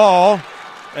 Jump ball.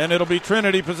 And it'll be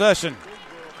Trinity possession.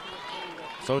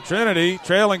 So Trinity,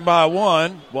 trailing by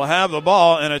 1, will have the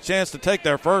ball and a chance to take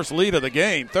their first lead of the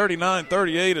game.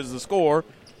 39-38 is the score.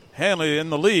 Handley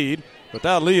in the lead, but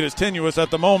that lead is tenuous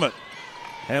at the moment.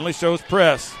 Handley shows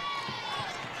press.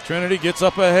 Trinity gets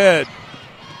up ahead.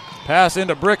 Pass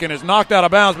into Bricken is knocked out of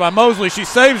bounds by Mosley. She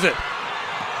saves it.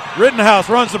 Rittenhouse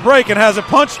runs the break and has it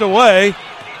punched away.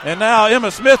 And now Emma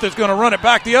Smith is going to run it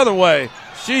back the other way.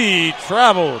 She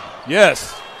traveled.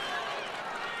 Yes.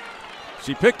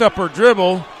 She picked up her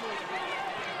dribble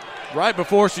right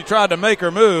before she tried to make her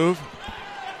move.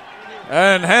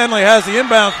 And Handley has the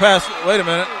inbounds pass. Wait a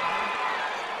minute.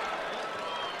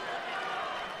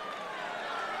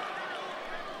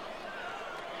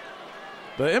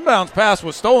 The inbounds pass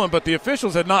was stolen, but the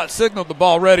officials had not signaled the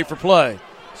ball ready for play.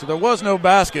 So there was no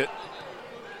basket.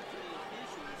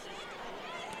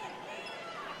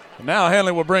 And now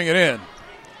Handley will bring it in.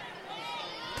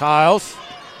 Kyles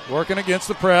working against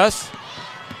the press.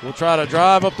 Will try to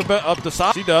drive up the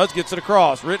side. She does, gets it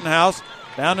across. Rittenhouse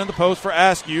down in the post for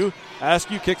Askew.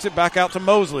 Askew kicks it back out to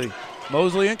Mosley.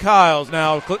 Mosley and Kyles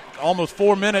now almost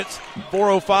 4 minutes,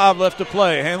 4:05 left to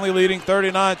play. Handley leading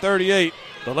 39-38.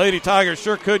 The Lady Tigers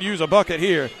sure could use a bucket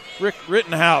here.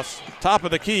 Rittenhouse, top of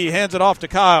the key, hands it off to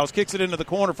Kyles. Kicks it into the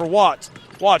corner for Watts.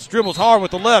 Watts dribbles hard with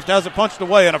the left, has it punched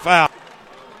away, and a foul.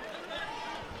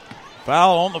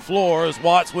 Foul on the floor as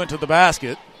Watts went to the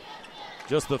basket.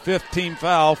 Just the 5th team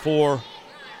foul for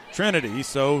Trinity,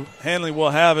 so Handley will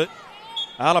have it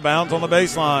out of bounds on the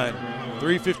baseline.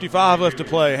 3:55 left to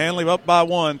play. Handley up by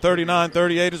 1.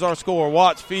 39-38 is our score.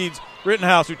 Watts feeds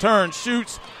Rittenhouse, who turns,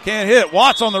 shoots, can't hit.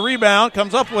 Watts on the rebound,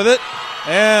 comes up with it,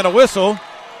 and a whistle.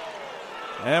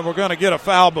 And we're going to get a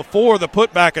foul before the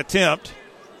putback attempt.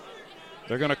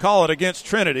 They're going to call it against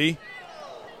Trinity.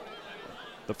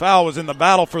 The foul was in the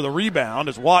battle for the rebound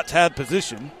as Watts had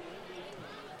position.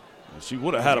 She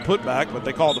would have had a putback, but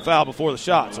they called the foul before the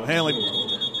shot. So Handley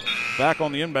back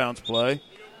on the inbounds play.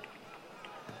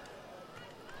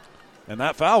 And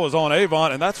that foul was on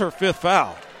Avon, and that's her 5th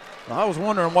foul. Now, I was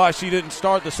wondering why she didn't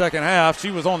start the second half.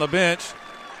 She was on the bench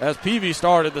as Peavy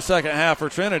started the second half for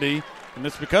Trinity, and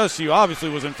it's because she obviously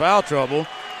was in foul trouble.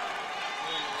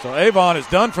 So Avon is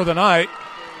done for the night.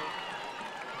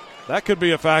 That could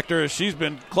be a factor as she's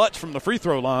been clutch from the free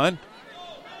throw line.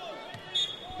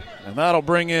 And that'll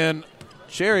bring in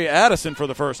Cherry Addison for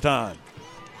the first time.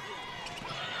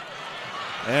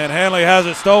 And Handley has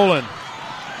it stolen.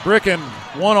 Bricken,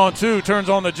 1-on-2, turns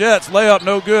on the Jets. Layup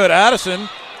no good. Addison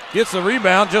gets the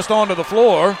rebound just onto the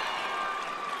floor.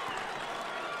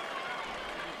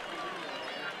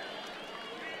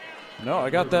 No,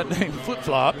 I got that name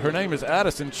flip-flop. Her name is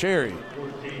Addison Cherry.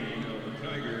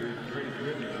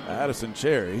 Addison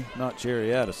Cherry, not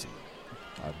Cherry Addison.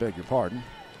 I beg your pardon.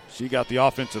 She got the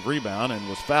offensive rebound and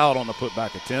was fouled on the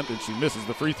putback attempt, and she misses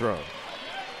the free throw.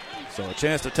 So a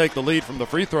chance to take the lead from the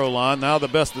free throw line. Now the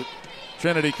best that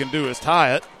Trinity can do is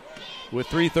tie it with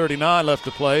 3:39 left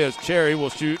to play as Cherry will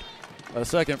shoot a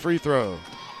second free throw.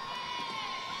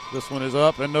 This one is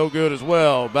up and no good as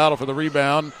well. Battle for the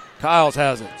rebound. Kyles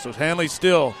has it. So Handley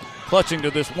still clutching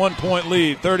to this 1-point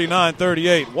lead,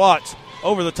 39-38. Watts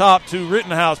over the top to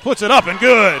Rittenhouse. Puts it up and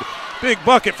good. Big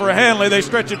bucket for Handley. They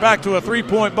stretch it back to a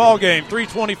 3-point ball game.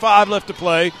 3:25 left to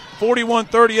play.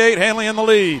 41-38, Handley in the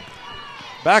lead.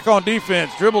 Back on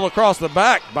defense. Dribble across the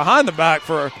back, behind the back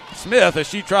for Smith as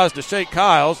she tries to shake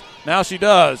Kyles. Now she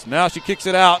does. Now she kicks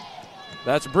it out.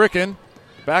 That's Bricken.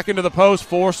 Back into the post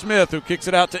for Smith, who kicks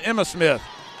it out to Emma Smith.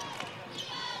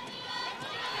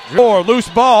 Loose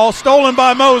ball, stolen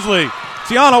by Mosley.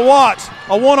 Tiana Watts,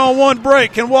 a one-on-one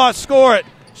break. Can Watts score it?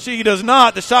 She does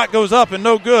not. The shot goes up and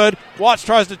no good. Watts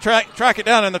tries to track it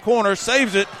down in the corner,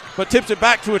 saves it, but tips it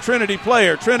back to a Trinity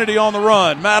player. Trinity on the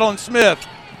run. Madeline Smith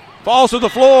falls to the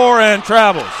floor and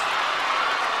travels.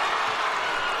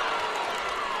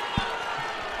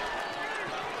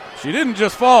 She didn't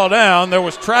just fall down. There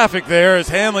was traffic there as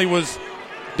Handley was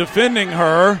defending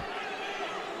her.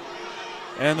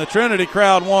 And the Trinity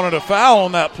crowd wanted a foul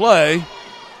on that play,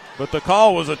 but the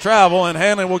call was a travel, and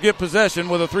Handley will get possession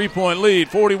with a 3-point lead,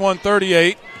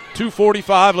 41-38,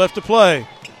 2:45 left to play.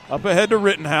 Up ahead to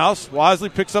Rittenhouse. Wisely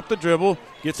picks up the dribble,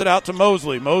 gets it out to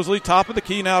Mosley. Mosley top of the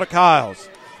key now to Kyles.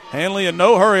 Handley in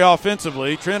no hurry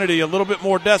offensively. Trinity a little bit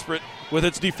more desperate with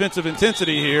its defensive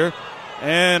intensity here.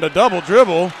 And a double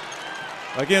dribble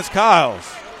against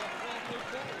Kyles.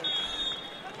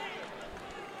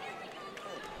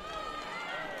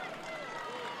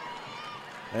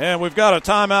 And we've got a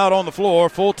timeout on the floor,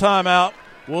 full timeout.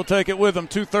 We'll take it with them.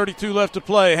 2:32 left to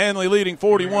play. Handley leading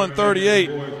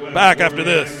 41-38. Back after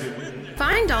this.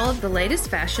 Find all of the latest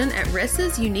fashion at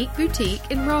Ressa's Unique Boutique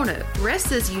in Roanoke.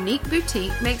 Ressa's Unique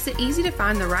Boutique makes it easy to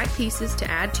find the right pieces to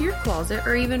add to your closet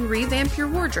or even revamp your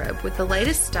wardrobe with the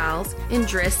latest styles in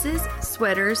dresses,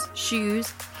 sweaters,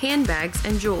 shoes, handbags,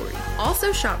 and jewelry.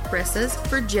 Also shop Ressa's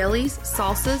for jellies,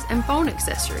 salsas, and phone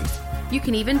accessories. You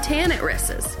can even tan at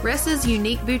Ressa's. Ressa's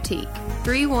Unique Boutique,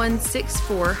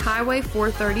 3164 Highway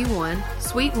 431,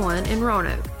 Suite 1 in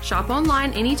Roanoke. Shop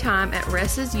online anytime at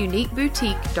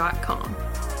ressasuniqueboutique.com.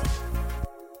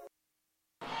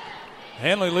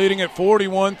 Handley leading at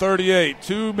 41-38.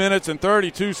 2 minutes and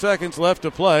 32 seconds left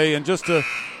to play. And just to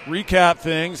recap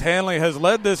things, Handley has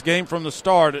led this game from the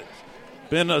start. It's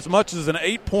been as much as an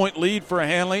 8-point lead for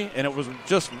Handley, and it was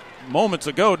just moments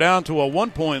ago down to a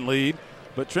 1-point lead.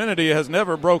 But Trinity has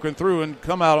never broken through and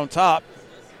come out on top.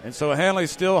 And so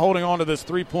Handley's still holding on to this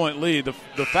 3-point lead.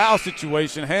 The foul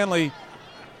situation, Handley,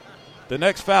 the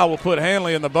next foul will put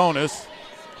Handley in the bonus.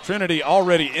 Trinity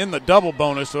already in the double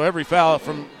bonus, so every foul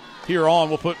from here on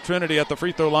will put Trinity at the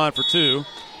free throw line for 2.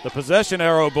 The possession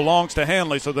arrow belongs to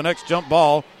Handley, so the next jump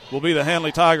ball will be the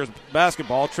Handley Tigers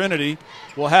basketball. Trinity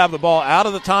will have the ball out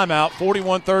of the timeout,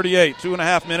 41-38,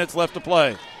 2.5 minutes left to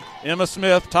play. Emma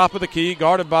Smith, top of the key,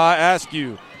 guarded by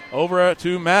Askew. Over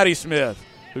to Maddie Smith,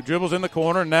 who dribbles in the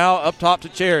corner, now up top to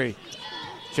Cherry.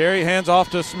 Cherry hands off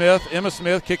to Smith. Emma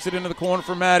Smith kicks it into the corner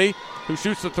for Maddie, who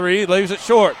shoots the three, leaves it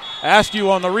short.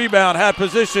 Askew on the rebound, had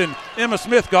position. Emma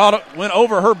Smith got it, went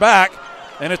over her back,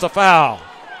 and it's a foul.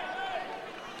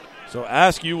 So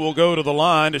Askew will go to the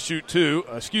line to shoot the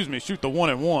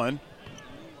 1-and-1,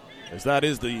 as that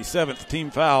is the 7th team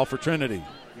foul for Trinity.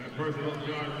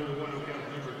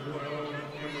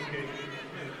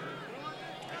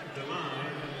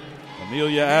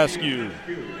 Amelia Askew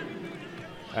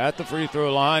at the free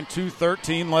throw line,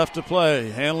 2:13 left to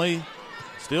play. Handley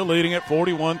still leading at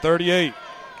 41-38.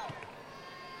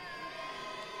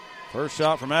 First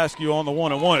shot from Askew on the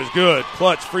 1-and-1 is good.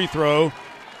 Clutch free throw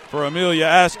for Amelia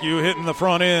Askew, hitting the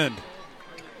front end.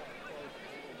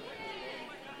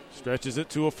 Stretches it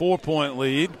to a 4-point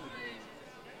lead.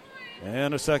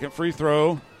 And a second free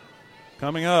throw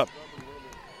coming up.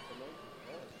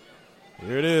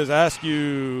 Here it is.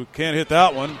 Askew can't hit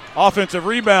that one. Offensive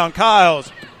rebound.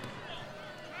 Kyles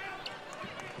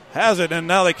has it, and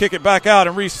now they kick it back out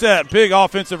and reset. Big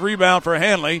offensive rebound for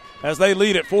Handley as they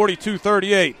lead at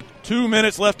 42-38. 2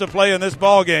 minutes left to play in this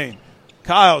ball game.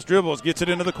 Kyles dribbles, gets it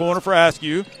into the corner for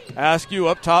Askew. Askew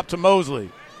up top to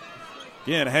Mosley.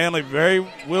 Again, Handley very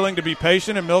willing to be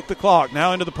patient and milk the clock.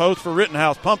 Now into the post for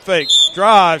Rittenhouse. Pump fake,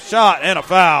 drive, shot, and a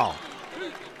foul.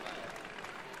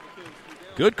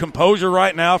 Good composure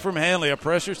right now from Handley. A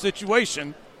pressure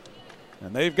situation,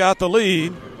 and they've got the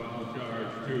lead.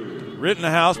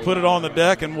 Rittenhouse put it on the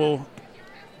deck and will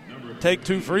take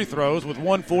 2 free throws with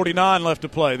 1:49 left to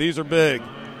play. These are big.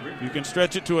 You can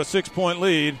stretch it to a 6-point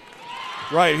lead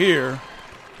right here.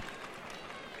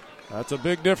 That's a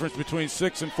big difference between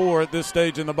 6 and 4 at this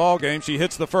stage in the ball game. She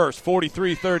hits the first,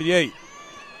 43-38.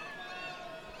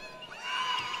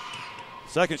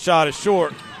 Second shot is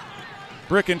short.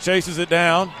 Bricken chases it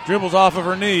down, dribbles off of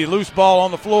her knee, loose ball on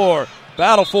the floor.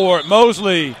 Battle for it,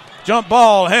 Mosley, jump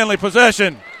ball, Handley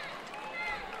possession.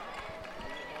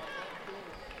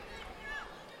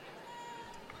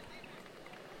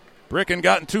 Bricken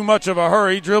got in too much of a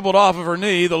hurry, dribbled off of her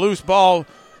knee. The loose ball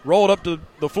rolled up to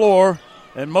the floor,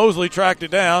 and Mosley tracked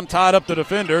it down, tied up the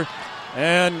defender,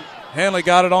 and Handley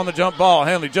got it on the jump ball.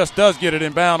 Handley just does get it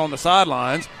inbound on the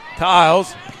sidelines.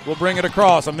 Kyles will bring it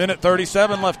across.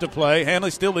 1:37 left to play.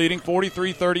 Handley still leading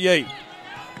 43-38.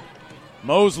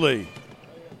 Mosley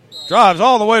drives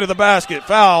all the way to the basket.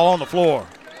 Foul on the floor.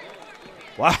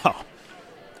 Wow.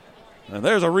 And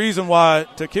there's a reason why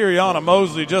Takiriana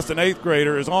Mosley, just an 8th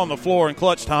grader, is on the floor in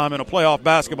clutch time in a playoff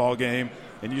basketball game.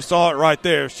 And you saw it right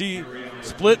there. She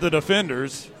split the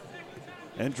defenders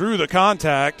and drew the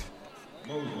contact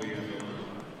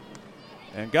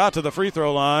and got to the free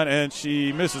throw line, and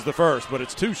she misses the first. But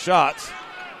it's 2 shots.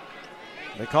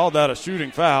 They called that a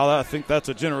shooting foul. I think that's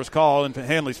a generous call in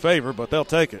Handley's favor, but they'll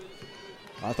take it.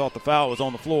 I thought the foul was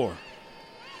on the floor.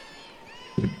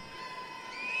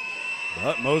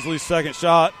 But Mosley's second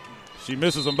shot, she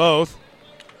misses them both.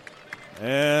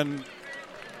 And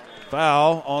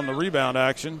foul on the rebound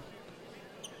action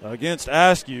against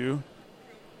Askew.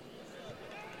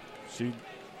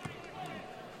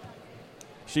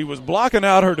 She was blocking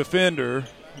out her defender,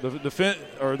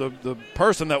 the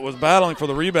person that was battling for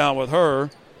the rebound with her.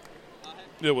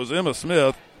 It was Emma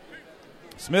Smith.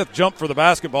 Smith jumped for the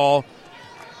basketball,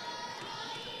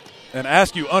 and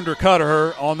Askew undercut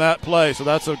her on that play, so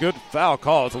that's a good foul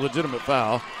call. It's a legitimate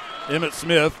foul. Emma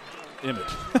Smith.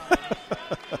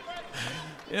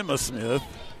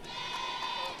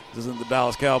 This isn't the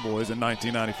Dallas Cowboys in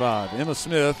 1995. Emma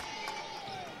Smith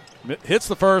hits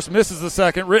the first, misses the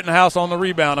second. Rittenhouse on the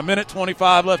rebound.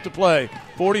 1:25 left to play.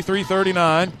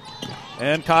 43-39.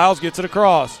 And Kyles gets it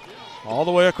across. All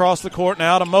the way across the court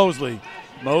now to Mosley.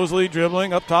 Mosley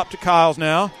dribbling up top to Kyles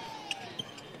now.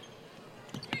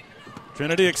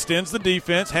 Trinity extends the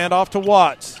defense. Handoff to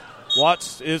Watts.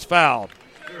 Watts is fouled.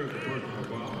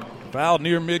 Fouled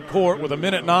near midcourt with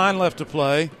 1:09 left to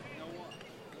play.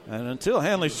 And until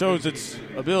Handley shows its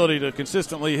ability to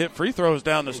consistently hit free throws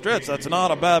down the stretch, that's not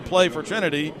a bad play for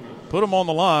Trinity. Put them on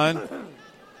the line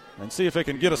and see if it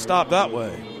can get a stop that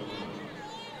way.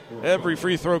 Every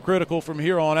free throw critical from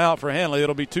here on out for Handley.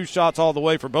 It'll be 2 shots all the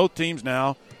way for both teams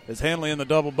now as Handley in the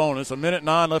double bonus.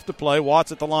 1:09 left to play.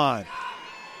 Watts at the line.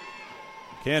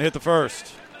 Can't hit the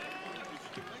first.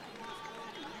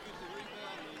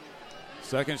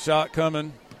 Second shot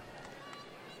coming.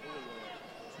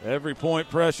 Every point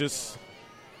precious.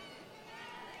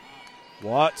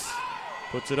 Watts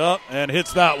puts it up and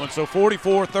hits that one. So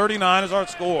 44-39 is our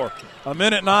score.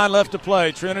 1:09 left to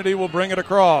play. Trinity will bring it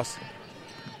across.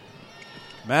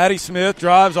 Maddie Smith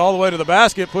drives all the way to the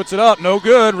basket, puts it up. No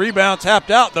good. Rebound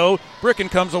tapped out, though. Bricken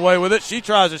comes away with it. She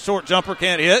tries a short jumper,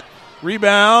 can't hit.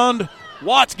 Rebound.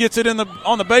 Watts gets it on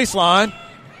the baseline.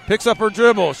 Picks up her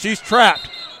dribble. She's trapped.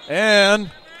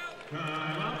 And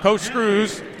Coach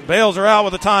Screws bails her out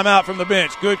with a timeout from the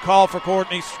bench. Good call for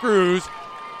Courtney Screws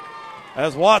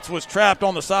as Watts was trapped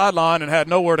on the sideline and had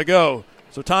nowhere to go.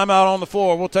 So timeout on the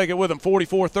floor. We'll take it with him.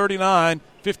 44-39,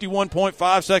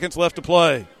 51.5 seconds left to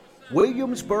play.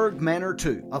 Williamsburg Manor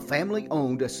 2, a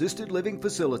family-owned assisted living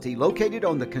facility located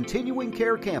on the continuing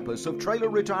care campus of Trailer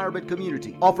Retirement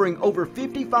Community, offering over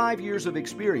 55 years of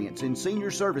experience in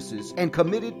senior services and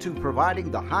committed to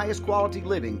providing the highest quality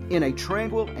living in a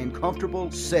tranquil and comfortable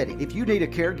setting. If you need a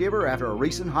caregiver after a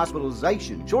recent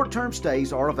hospitalization, short-term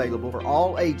stays are available for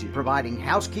all ages, providing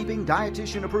housekeeping,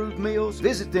 dietitian-approved meals.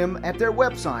 Visit them at their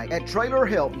website at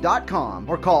trailerhelp.com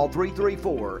or call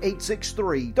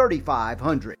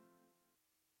 334-863-3500.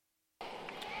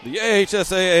 The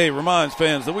AHSAA reminds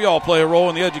fans that we all play a role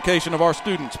in the education of our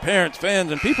students. Parents,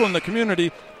 fans, and people in the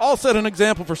community all set an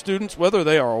example for students, whether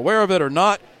they are aware of it or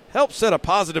not. Help set a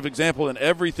positive example in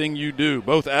everything you do,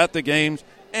 both at the games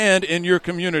and in your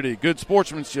community. Good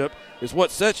sportsmanship is what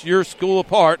sets your school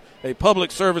apart. A public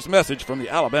service message from the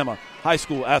Alabama High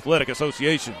School Athletic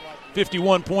Association.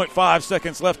 51.5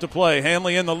 seconds left to play.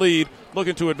 Handley in the lead,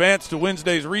 looking to advance to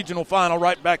Wednesday's regional final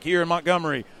right back here in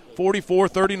Montgomery.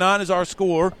 44-39 is our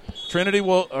score. Handley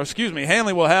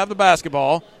will have the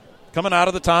basketball coming out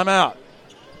of the timeout.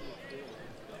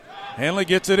 Handley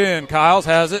gets it in. Kiles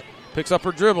has it, picks up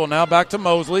her dribble. Now back to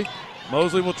Mosley.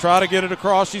 Mosley will try to get it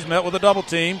across. She's met with a double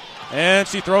team, and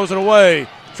she throws it away.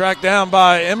 Tracked down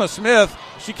by Emma Smith.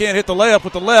 She can't hit the layup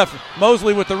with the left.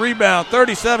 Mosley with the rebound.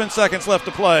 37 seconds left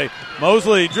to play.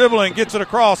 Mosley dribbling, gets it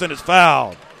across, and is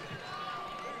fouled.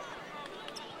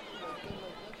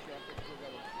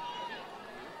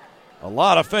 A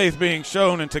lot of faith being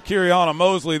shown into Kiriana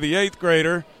Mosley, the 8th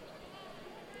grader.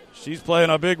 She's playing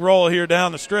a big role here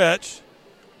down the stretch.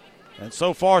 And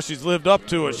so far she's lived up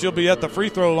to it. She'll be at the free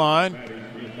throw line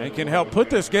and can help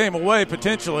put this game away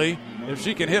potentially if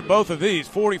she can hit both of these.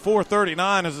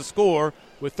 44-39 is the score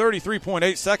with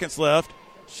 33.8 seconds left.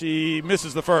 She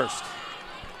misses the first.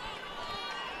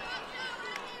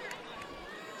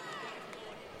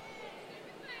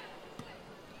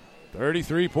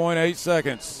 .8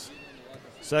 seconds.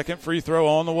 Second free throw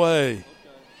on the way.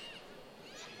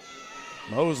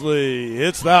 Mosley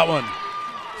hits that one.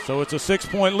 So it's a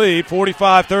 6-point lead,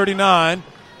 45-39.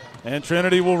 And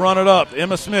Trinity will run it up.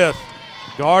 Emma Smith,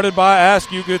 guarded by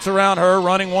Askew, gets around her.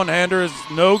 Running one-hander is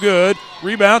no good.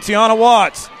 Rebound, Tiana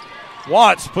Watts.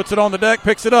 Watts puts it on the deck,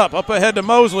 picks it up. Up ahead to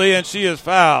Mosley, and she is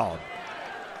fouled.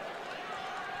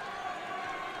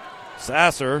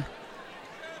 Sasser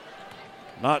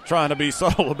not trying to be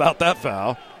subtle about that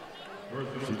foul.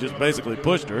 She just basically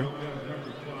pushed her.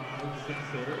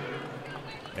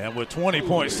 And with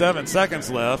 20.7 seconds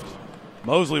left,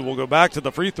 Mosley will go back to the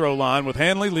free throw line with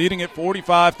Handley leading at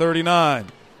 45-39.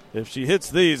 If she hits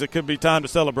these, it could be time to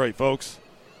celebrate, folks.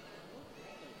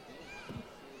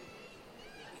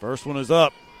 First one is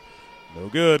up. No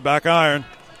good, back iron.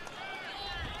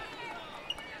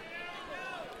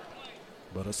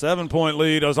 But a 7-point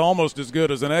lead is almost as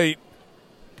good as an 8.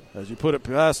 As you put it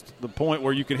past the point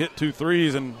where you can hit 2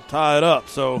 threes and tie it up.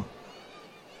 So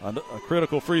a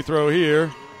critical free throw here.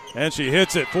 And she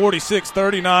hits it.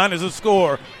 46-39 is the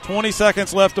score. 20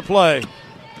 seconds left to play.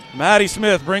 Maddie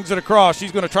Smith brings it across.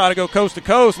 She's going to try to go coast to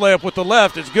coast. Layup with the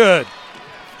left. It's good.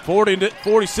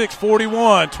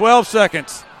 46-41. 12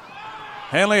 seconds.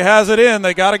 Handley has it in.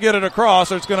 They got to get it across.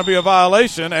 There's going to be a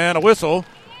violation and a whistle.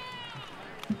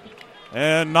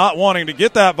 And not wanting to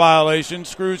get that violation,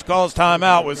 Scrooge calls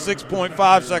timeout with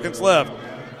 6.5 seconds left.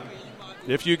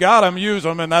 If you got them, use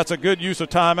them, and that's a good use of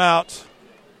timeouts.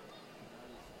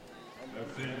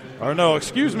 Or no,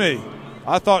 excuse me.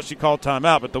 I thought she called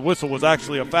timeout, but the whistle was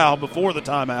actually a foul before the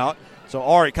timeout. So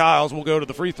Ari Kiles will go to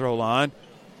the free throw line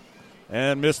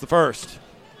and miss the first.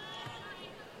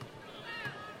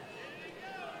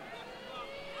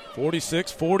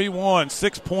 46-41,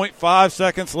 6.5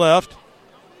 seconds left.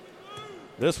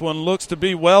 This one looks to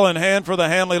be well in hand for the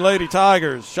Handley Lady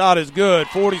Tigers. Shot is good,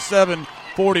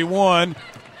 47-41.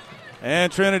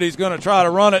 And Trinity's going to try to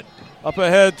run it up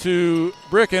ahead to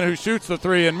Bricken, who shoots the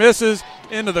three and misses.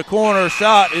 Into the corner,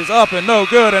 shot is up and no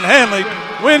good, and Handley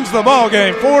wins the ball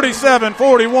game.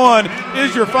 47-41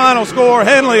 is your final score.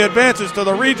 Handley advances to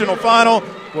the regional final,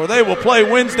 where they will play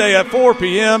Wednesday at 4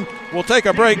 p.m. We'll take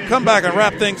a break, come back and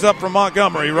wrap things up from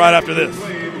Montgomery right after this.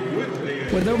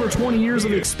 With over 20 years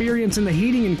of experience in the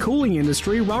heating and cooling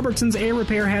industry, Robertson's Air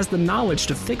Repair has the knowledge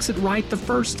to fix it right the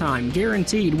first time,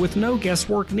 guaranteed with no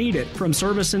guesswork needed. From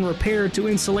service and repair to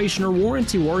installation or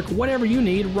warranty work, whatever you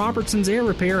need, Robertson's Air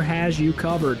Repair has you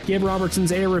covered. Give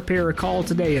Robertson's Air Repair a call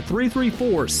today at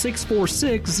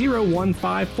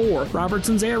 334-646-0154.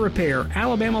 Robertson's Air Repair,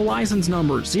 Alabama license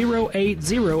number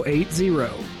 08080.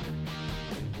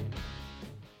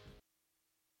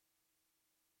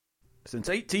 Since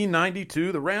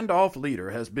 1892, the Randolph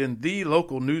Leader has been the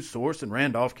local news source in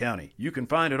Randolph County. You can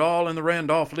find it all in the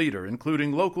Randolph Leader,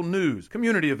 including local news,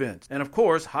 community events, and of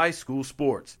course, high school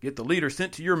sports. Get the Leader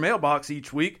sent to your mailbox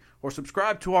each week or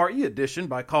subscribe to our e-edition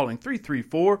by calling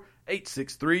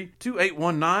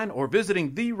 334-863-2819 or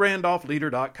visiting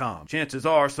therandolphleader.com. Chances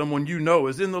are someone you know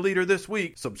is in the Leader this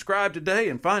week. Subscribe today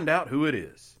and find out who it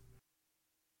is.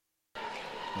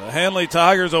 The Handley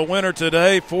Tigers a winner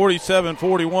today,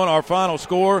 47-41 our final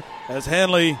score, as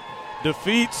Handley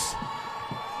defeats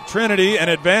Trinity and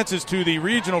advances to the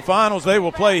regional finals. They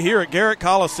will play here at Garrett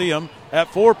Coliseum at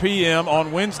 4 p.m.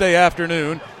 on Wednesday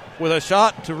afternoon with a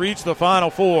shot to reach the Final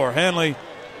Four. Handley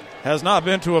has not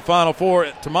been to a Final Four,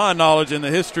 to my knowledge, in the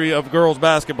history of girls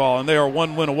basketball, and they are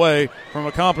one win away from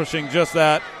accomplishing just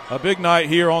that. A big night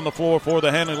here on the floor for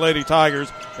the Handley Lady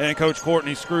Tigers and Coach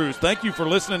Courtney Screws. Thank you for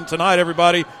listening tonight,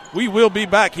 everybody. We will be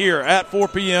back here at 4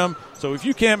 p.m., so if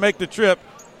you can't make the trip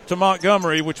to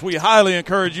Montgomery, which we highly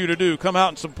encourage you to do, come out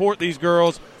and support these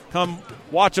girls. Come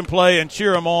watch them play and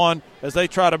cheer them on as they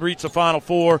try to reach the Final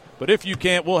Four. But if you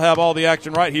can't, we'll have all the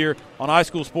action right here on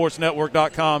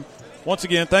highschoolsportsnetwork.com. Once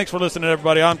again, thanks for listening,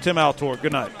 everybody. I'm Tim Altork.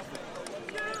 Good night.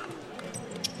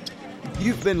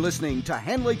 You've been listening to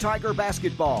Handley Tiger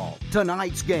Basketball.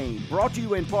 Tonight's game brought to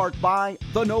you in part by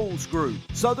The Knowles Group,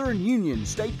 Southern Union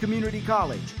State Community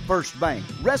College, First Bank,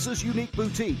 Ressa's Unique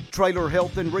Boutique, Trailer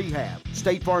Health and Rehab,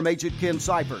 State Farm Agent Ken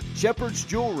Seifert, Shepherd's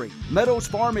Jewelry, Meadows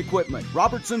Farm Equipment,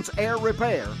 Robertson's Air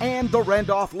Repair, and the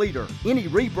Randolph Leader. Any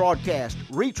rebroadcast,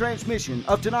 retransmission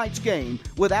of tonight's game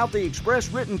without the express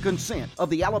written consent of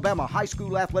the Alabama High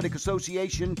School Athletic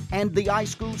Association and the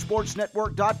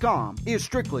iSchoolSportsNetwork.com is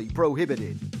strictly prohibited.